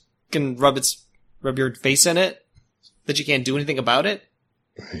universe can rub your face in it? That you can't do anything about it?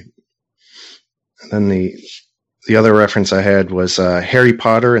 Right. And then the other reference I had was Harry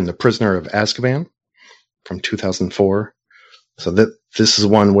Potter and the Prisoner of Azkaban from 2004. So this is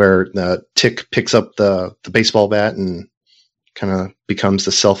one where Tick picks up the baseball bat and kind of becomes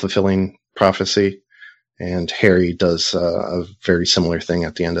the self-fulfilling prophecy. And Harry does a very similar thing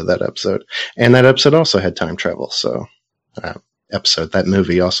at the end of that episode. And that episode also had time travel. So that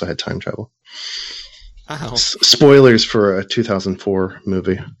movie also had time travel. Oh. Spoilers for a 2004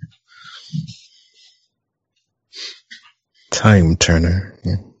 movie. Time Turner.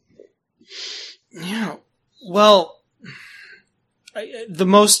 Yeah. Well, the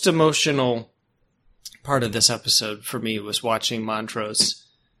most emotional part of this episode for me was watching Montrose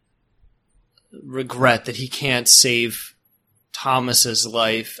regret that he can't save Thomas's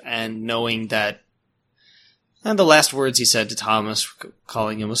life, and knowing that, and the last words he said to Thomas,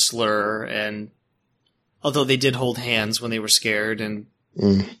 calling him a slur, and although they did hold hands when they were scared, and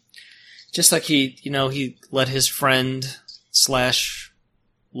just like he let his friend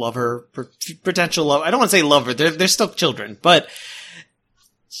 / lover, potential lover, I don't want to say lover, they're still children, but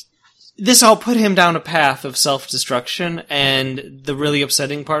this all put him down a path of self-destruction, and the really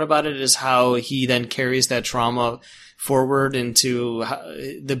upsetting part about it is how he then carries that trauma forward into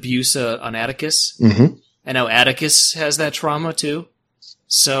the abuse on Atticus. Mm-hmm. And now Atticus has that trauma too.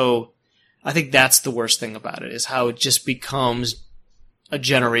 So I think that's the worst thing about it, is how it just becomes a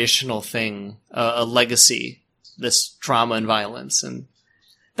generational thing, a legacy, this trauma and violence. And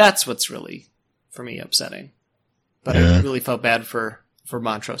that's what's really, for me, upsetting. But I really felt bad for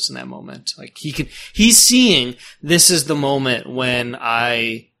Montrose in that moment. Like, he's seeing, this is the moment when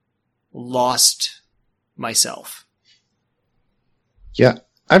I lost myself. Yeah,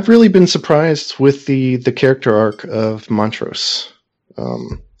 I've really been surprised with the character arc of Montrose.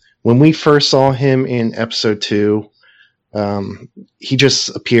 When we first saw him in episode 2, he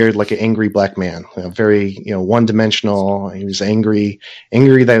just appeared like an angry black man, very, one-dimensional. He was angry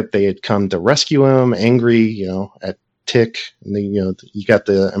that they had come to rescue him, angry, at Tick. And you got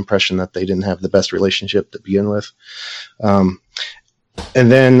the impression that they didn't have the best relationship to begin with. And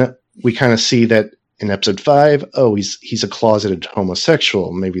then we kind of see that in episode 5, he's a closeted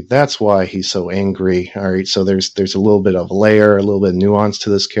homosexual. Maybe that's why he's so angry. All right, so there's a little bit of layer, a little bit of nuance to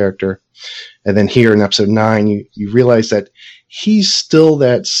this character. And then here in episode 9, you realize that he's still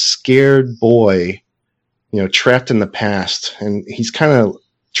that scared boy, trapped in the past, and he's kind of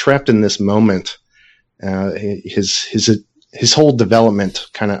trapped in this moment. His whole development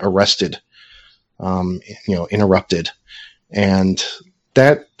kind of arrested, interrupted, and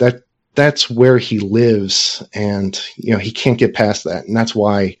that's where he lives, and he can't get past that, and that's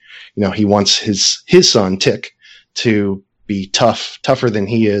why he wants his son Tick to be tougher than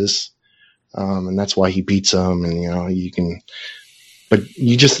he is, and that's why he beats him, and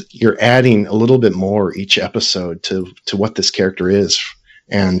you're adding a little bit more each episode to what this character is,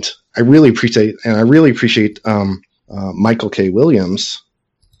 and I really appreciate Michael K. Williams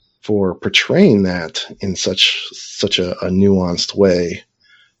for portraying that in such a nuanced way.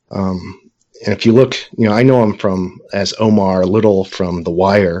 And if you look, I know him as Omar Little from The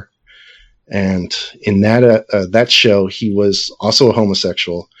Wire, and in that show, he was also a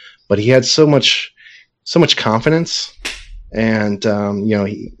homosexual, but he had so much confidence, and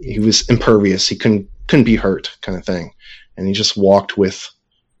he was impervious. He couldn't be hurt, kind of thing, and he just walked with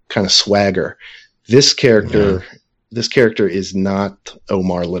kind of swagger. This character is not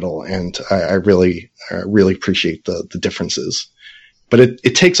Omar Little, and I really appreciate the differences. But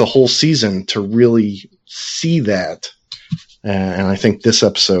it takes a whole season to really see that, and I think this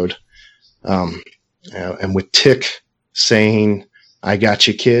episode, and with Tick saying, "I got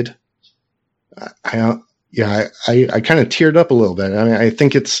you, kid," I kind of teared up a little bit. I mean, I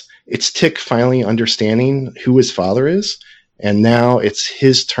think it's Tick finally understanding who his father is, and now it's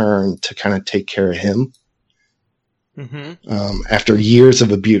his turn to kind of take care of him. Mm-hmm. After years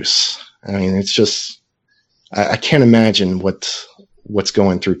of abuse. I mean, it's just I can't imagine what's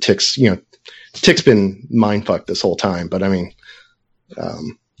going through Tick's. Tick's been mind fucked this whole time, but I mean,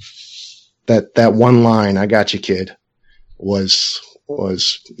 that one line, "I got you, kid," was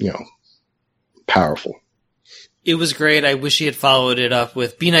powerful. It was great. I wish he had followed it up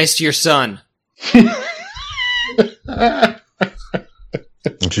with, "Be nice to your son."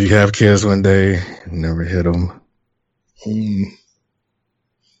 If you have kids one day, never hit them.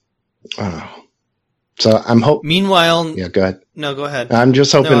 So I'm hoping. Meanwhile, yeah, go ahead. No, go ahead. I'm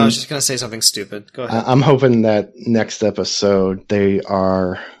just hoping. No, I was just going to say something stupid. Go ahead. I'm hoping that next episode they've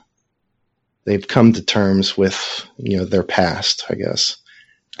come to terms with their past. I guess.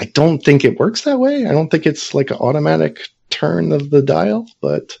 I don't think it works that way. I don't think it's like an automatic turn of the dial,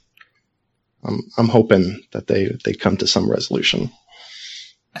 but I'm hoping that they come to some resolution.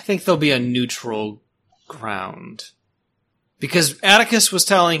 I think there'll be a neutral ground. Because Atticus was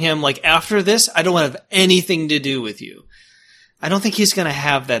telling him, after this, I don't want to have anything to do with you. I don't think he's going to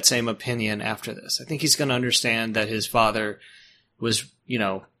have that same opinion after this. I think he's going to understand that his father was,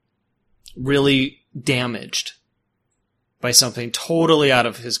 really damaged by something totally out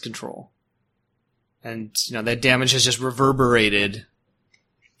of his control. And, that damage has just reverberated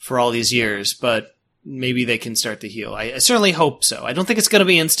for all these years, but maybe they can start to heal. I certainly hope so. I don't think it's going to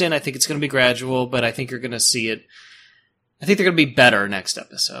be instant. I think it's going to be gradual, but I think you're going to see it. I think they're going to be better next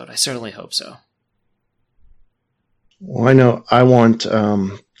episode. I certainly hope so. Well, I know I want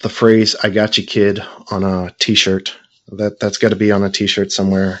the phrase "I got you, kid" on a t-shirt. That's got to be on a t-shirt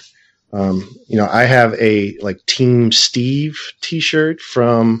somewhere. I have a Team Steve t-shirt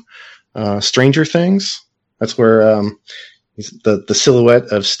from Stranger Things. That's where the silhouette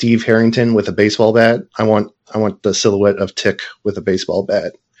of Steve Harrington with a baseball bat. I want the silhouette of Tick with a baseball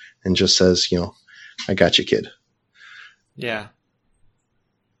bat, and just says, "I got you, kid." Yeah.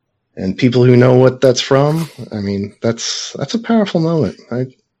 And people who know what that's from, I mean, that's a powerful moment.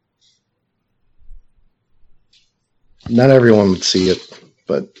 Not everyone would see it,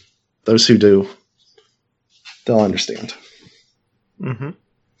 but those who do, they'll understand. Mm-hmm.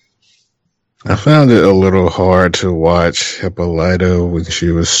 I found it a little hard to watch Hippolyta when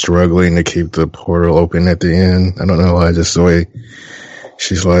she was struggling to keep the portal open at the end. I don't know why, just the way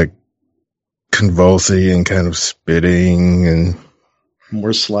she's convulsing and kind of spitting and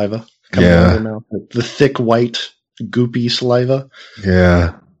more saliva coming out of her mouth. The thick, white, goopy saliva.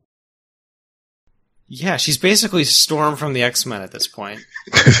 Yeah. Yeah, she's basically Storm from the X-Men at this point.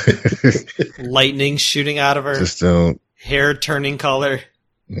 Lightning shooting out of her. Just don't. Hair turning color.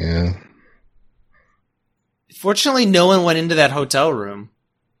 Yeah. Fortunately, no one went into that hotel room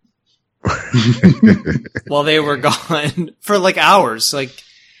while they were gone for like hours. Like,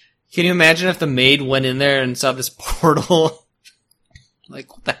 can you imagine if the maid went in there and saw this portal?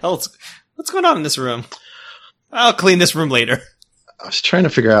 Like, what the hell's what's going on in this room? I'll clean this room later. I was trying to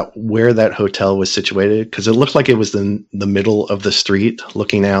figure out where that hotel was situated because it looked like it was in the middle of the street,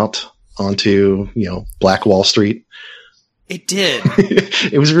 looking out onto Black Wall Street. It did.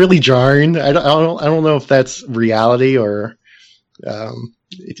 It was really jarring. I don't know if that's reality or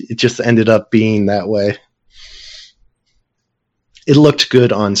it just ended up being that way. It looked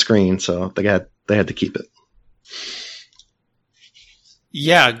good on screen, so they had to keep it.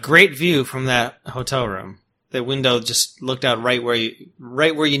 Yeah, great view from that hotel room. The window just looked out right where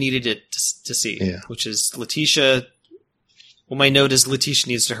you needed it to see, which is Letitia. Well, my note is Letitia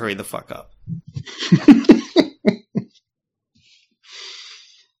needs to hurry the fuck up.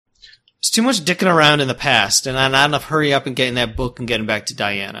 There's too much dicking around in the past, and not enough hurry up and getting that book and getting back to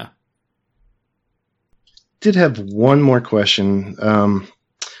Diana. Did have one more question.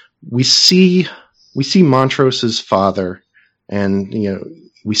 We see Montrose's father, and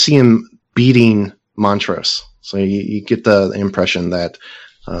we see him beating Montrose. So you get the impression that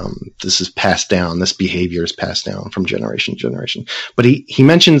this is passed down. This behavior is passed down from generation to generation. But he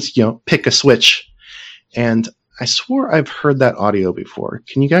mentions pick a switch, and I swore I've heard that audio before.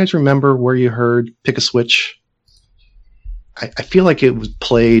 Can you guys remember where you heard pick a switch? I feel like it was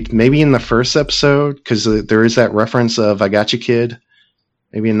played maybe in the first episode because there is that reference of "I got you, kid."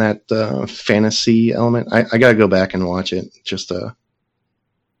 Maybe in that fantasy element. I gotta go back and watch it.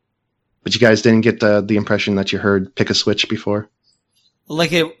 But you guys didn't get the impression that you heard "pick a switch" before?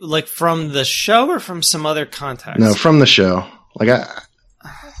 Like from the show or from some other context? No, from the show.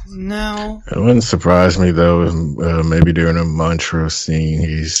 No. It wouldn't surprise me though. Maybe during a Montrose scene,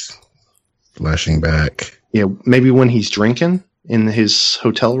 he's flashing back. Yeah, maybe when he's drinking in his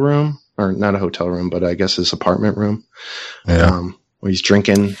hotel room, or not a hotel room, but I guess his apartment room. Yeah. Where he's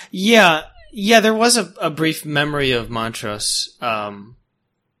drinking. Yeah. There was a brief memory of Montrose,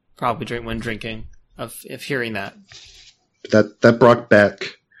 probably when drinking, of hearing that. That brought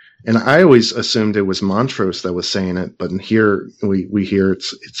back, and I always assumed it was Montrose that was saying it, but here we hear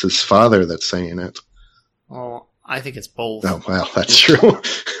it's his father that's saying it. Oh, I think it's both. Oh, wow, that's true.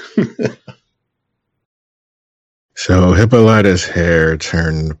 So Hippolyta's hair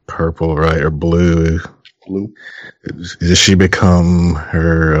turned purple, right, or blue? Blue. Does she become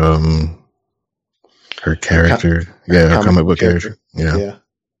her character? Her comic book character. Yeah.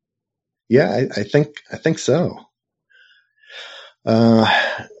 I think so. And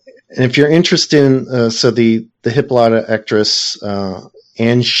if you're interested in, so the Hippolyta actress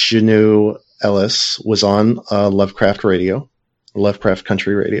Anjanou Ellis was on Lovecraft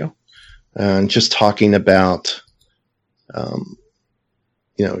Country Radio, and just talking about,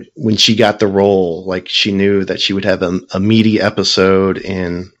 when she got the role, like she knew that she would have a meaty episode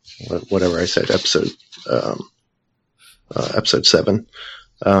in whatever I said, episode 7,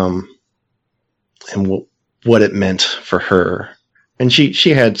 and what it meant for her. And she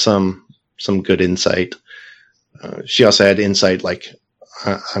had some good insight. She also had insight like,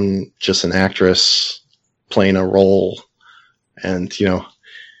 I'm just an actress playing a role, and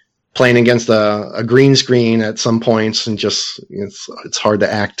playing against a green screen at some points, and just it's hard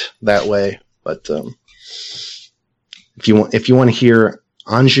to act that way. But if you want to hear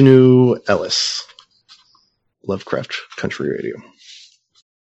Anjanou Ellis, Lovecraft Country Radio.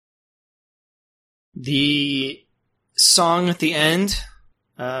 The song at the end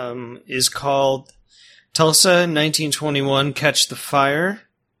is called Tulsa 1921 Catch the Fire,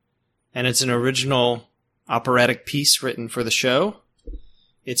 and it's an original operatic piece written for the show.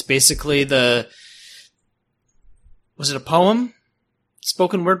 It's basically was it a poem?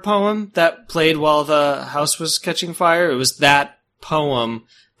 Spoken word poem that played while the house was catching fire? It was that poem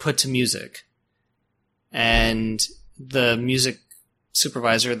put to music. And the music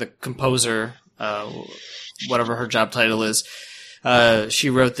supervisor, the composer, whatever her job title is, she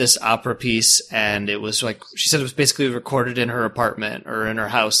wrote this opera piece, and it was like, she said it was basically recorded in her apartment or in her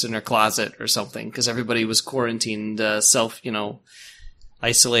house, in her closet or something, because everybody was quarantined,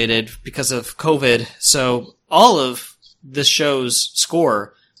 isolated because of COVID. So all of the show's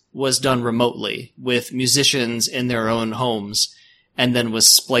score was done remotely with musicians in their own homes, and then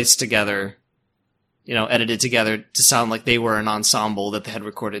was spliced together, edited together to sound like they were an ensemble that they had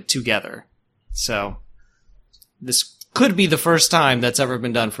recorded together. So this could be the first time that's ever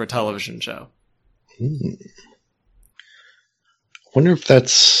been done for a television show. I wonder if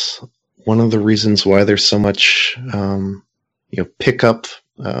that's one of the reasons why there's so much, pickup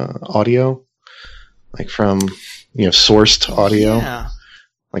audio. like from sourced audio. Yeah.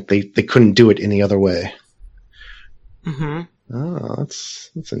 Like they couldn't do it any other way. Mm-hmm. Oh, that's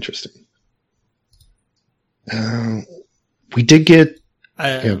interesting. We did get. Go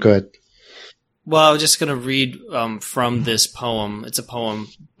ahead. Well, I was just going to read from this poem. It's a poem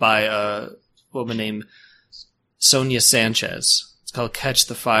by a woman named Sonia Sanchez. It's called Catch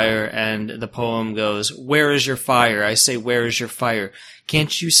the Fire, and the poem goes, "Where is your fire? I say, where is your fire?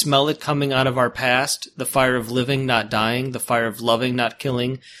 Can't you smell it coming out of our past? The fire of living, not dying. The fire of loving, not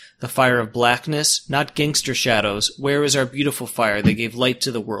killing. The fire of blackness, not gangster shadows. Where is our beautiful fire that gave light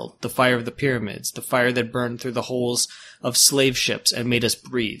to the world? The fire of the pyramids. The fire that burned through the holes of slave ships and made us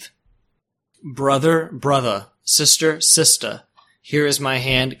breathe. Brother, brother, sister, sister, here is my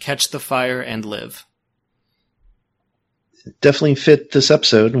hand, catch the fire and live." Definitely fit this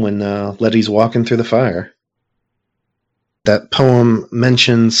episode when Letty's walking through the fire. That poem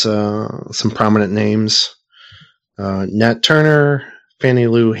mentions some prominent names. Nat Turner, Fannie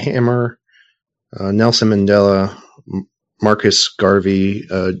Lou Hamer, Nelson Mandela, Marcus Garvey,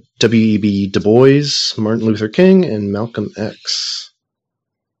 W.E.B. Du Bois, Martin Luther King, and Malcolm X.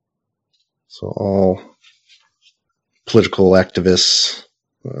 So all political activists.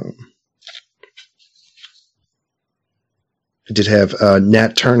 I did have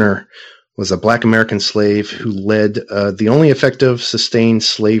Nat Turner was a black American slave who led the only effective sustained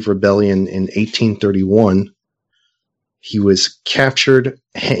slave rebellion in 1831. He was captured,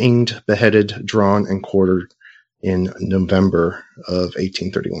 hanged, beheaded, drawn, and quartered in November of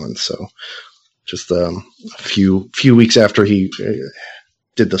 1831. So just a few weeks after he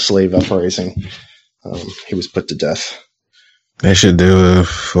did the slave uprising, he was put to death. They should do a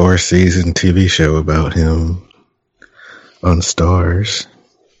 4-season TV show about him on Stars.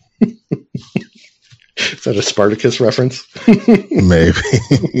 Is that a Spartacus reference? Maybe.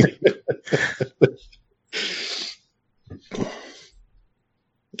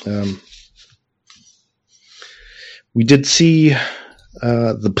 We did see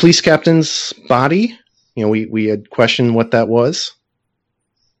the police captain's body. We had questioned what that was.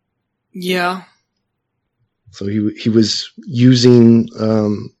 Yeah. So he was using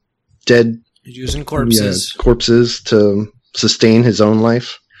dead corpses to sustain his own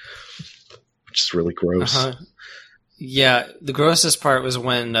life, which is really gross. Uh-huh. Yeah, the grossest part was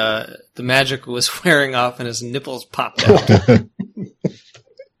when the magic was wearing off and his nipples popped out.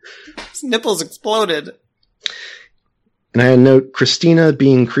 His nipples exploded. And I had a note, Christina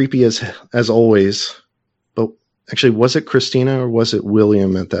being creepy as always. But actually, was it Christina or was it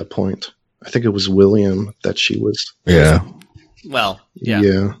William at that point? I think it was William that she was. Yeah. Well, yeah.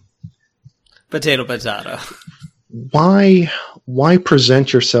 Yeah. Potato, potato. Why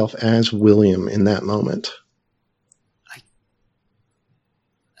present yourself as William in that moment? I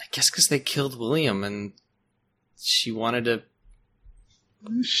guess because they killed William and she wanted to.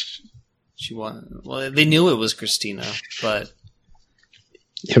 Well, they knew it was Christina, but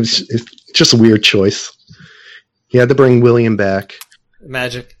it's just a weird choice. You had to bring William back.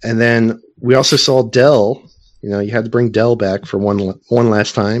 Magic. And then we also saw Dell. You had to bring Dell back for one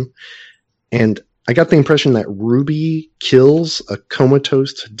last time. And I got the impression that Ruby kills a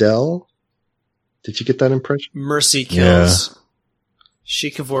comatose Dell. Did you get that impression? Mercy kills. Yeah.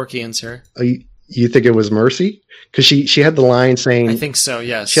 She Kevorkians her. You think it was Mercy? Because she had the line saying... I think so,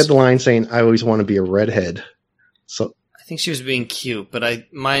 yes. She had the line saying, "I always want to be a redhead." So I think she was being cute,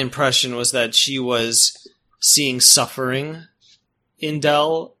 but my impression was that she was seeing suffering in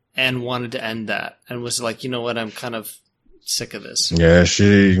Dell and wanted to end that. And was like, you know what, I'm kind of sick of this.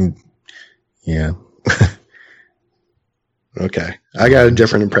 Yeah. Okay. I got a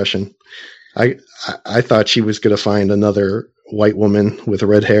different impression. I thought she was going to find another white woman with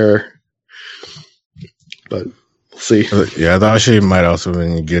red hair. But we'll see. Yeah, I thought she might also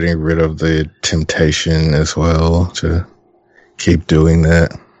been getting rid of the temptation as well to keep doing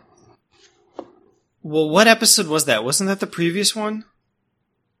that. Well, what episode was that? Wasn't that the previous one?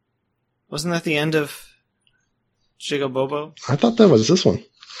 Wasn't that the end of Jigo Bobo? I thought that was this one.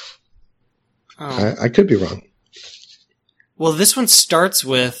 Oh. I could be wrong. Well, this one starts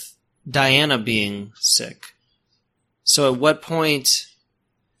with Diana being sick. So at what point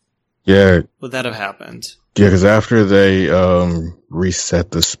would that have happened? Yeah, because after they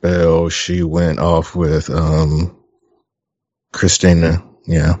reset the spell, she went off with Christina.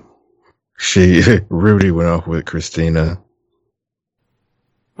 Yeah. Rudy went off with Christina.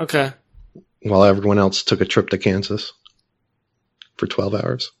 Okay. While everyone else took a trip to Kansas for 12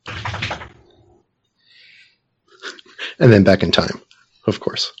 hours. And then back in time, of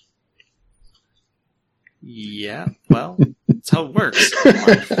course. Yeah, well, that's how it works.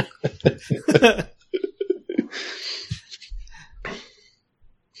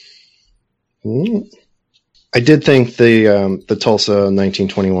 I did think the Tulsa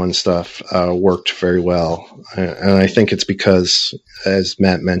 1921 stuff worked very well, and I think it's because, as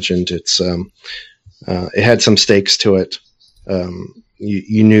Matt mentioned, it had some stakes to it.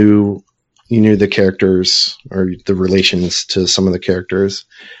 You knew the characters or the relations to some of the characters,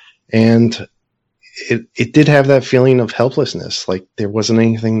 and it did have that feeling of helplessness, like there wasn't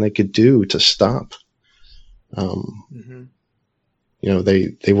anything they could do to stop. You know,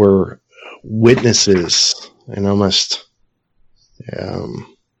 they were witnesses, and almost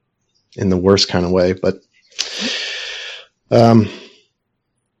in the worst kind of way. But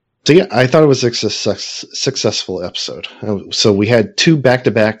so yeah, I thought it was a successful episode. So we had 2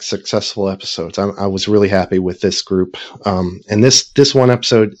 back-to-back successful episodes. I was really happy with this group. And this one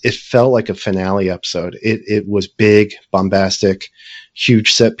episode, it felt like a finale episode. It was big, bombastic,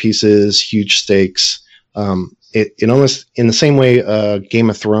 huge set pieces, huge stakes. It almost, in the same way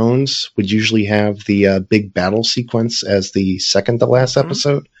Game of Thrones would usually have the big battle sequence as the second to last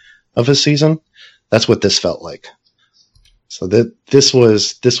episode of a season. That's what this felt like. So this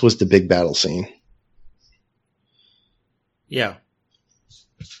was the big battle scene. Yeah.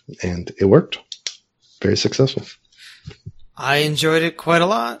 And it worked. Very successful. I enjoyed it quite a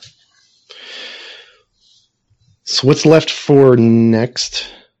lot. So what's left for next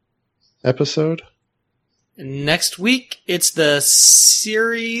episode? Next week, it's the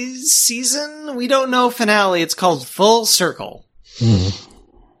season. We don't know finale. It's called Full Circle.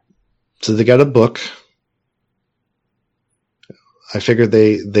 So they got a book. I figured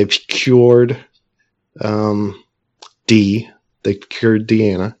they've cured Dee. They cured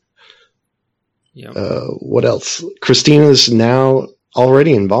Deanna. Yep. What else? Christina's now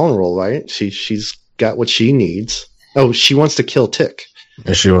already invulnerable, right? She's got what she needs. Oh, she wants to kill Tick.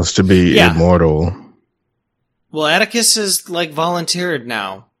 And she wants to be immortal. Well, Atticus is like volunteered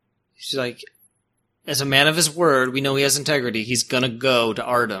now. She's like, as a man of his word, we know he has integrity. He's gonna go to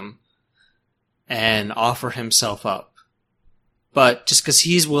Artem and offer himself up. But just because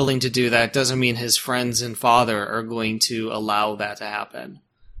he's willing to do that doesn't mean his friends and father are going to allow that to happen.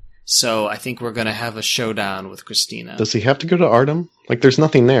 So I think we're going to have a showdown with Christina. Does he have to go to Artem? Like, there's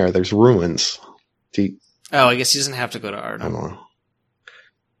nothing there. There's ruins. I guess he doesn't have to go to Artem. I don't know.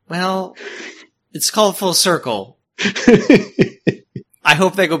 Well, it's called Full Circle. I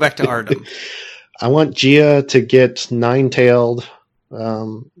hope they go back to Artem. I want Gia to get nine-tailed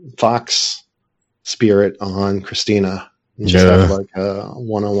fox spirit on Christina. And just have like a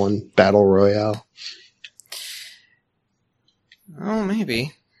one-on-one battle royale. Oh,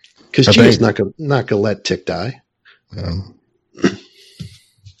 maybe. Because Gia's not gonna let Tick die. I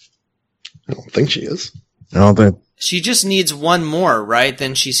don't think she is. I don't think she just needs one more, right?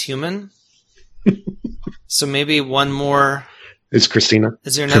 Then she's human. So maybe one more. Is Christina?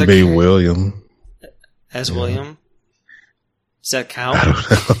 Is there another? Could be William. As William. Does that count? I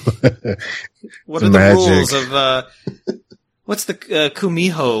don't know. What are the rules of? What's the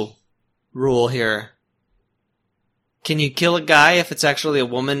Kumiho rule here? Can you kill a guy if it's actually a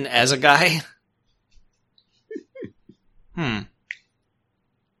woman as a guy? I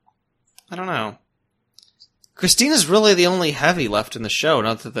don't know. Christina's really the only heavy left in the show,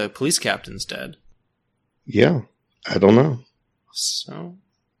 not that the police captain's dead. Yeah, I don't know. So,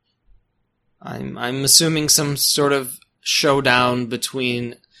 I'm assuming some sort of showdown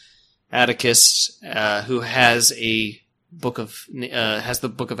between Atticus, who has the Book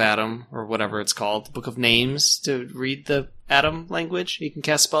of Adam, or whatever it's called, the Book of Names, to read the Adam language. He can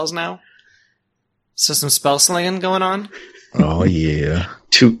cast spells now. So some spell slinging going on. Oh yeah,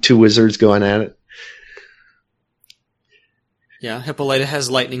 two wizards going at it. Yeah, Hippolyta has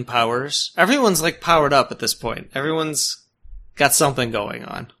lightning powers. Everyone's like powered up at this point. Everyone's got something going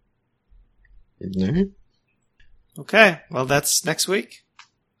on. Mm-hmm. Okay, well that's next week.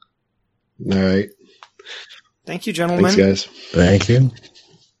 All right. Thank you, gentlemen. Thanks, guys. Thank you.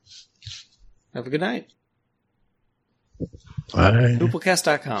 Have a good night. Bye.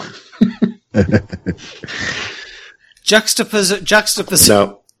 Hooplecast.com. Juxtapose.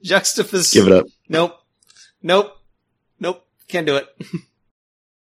 No. Juxtapose. Give it up. Nope. Can't do it.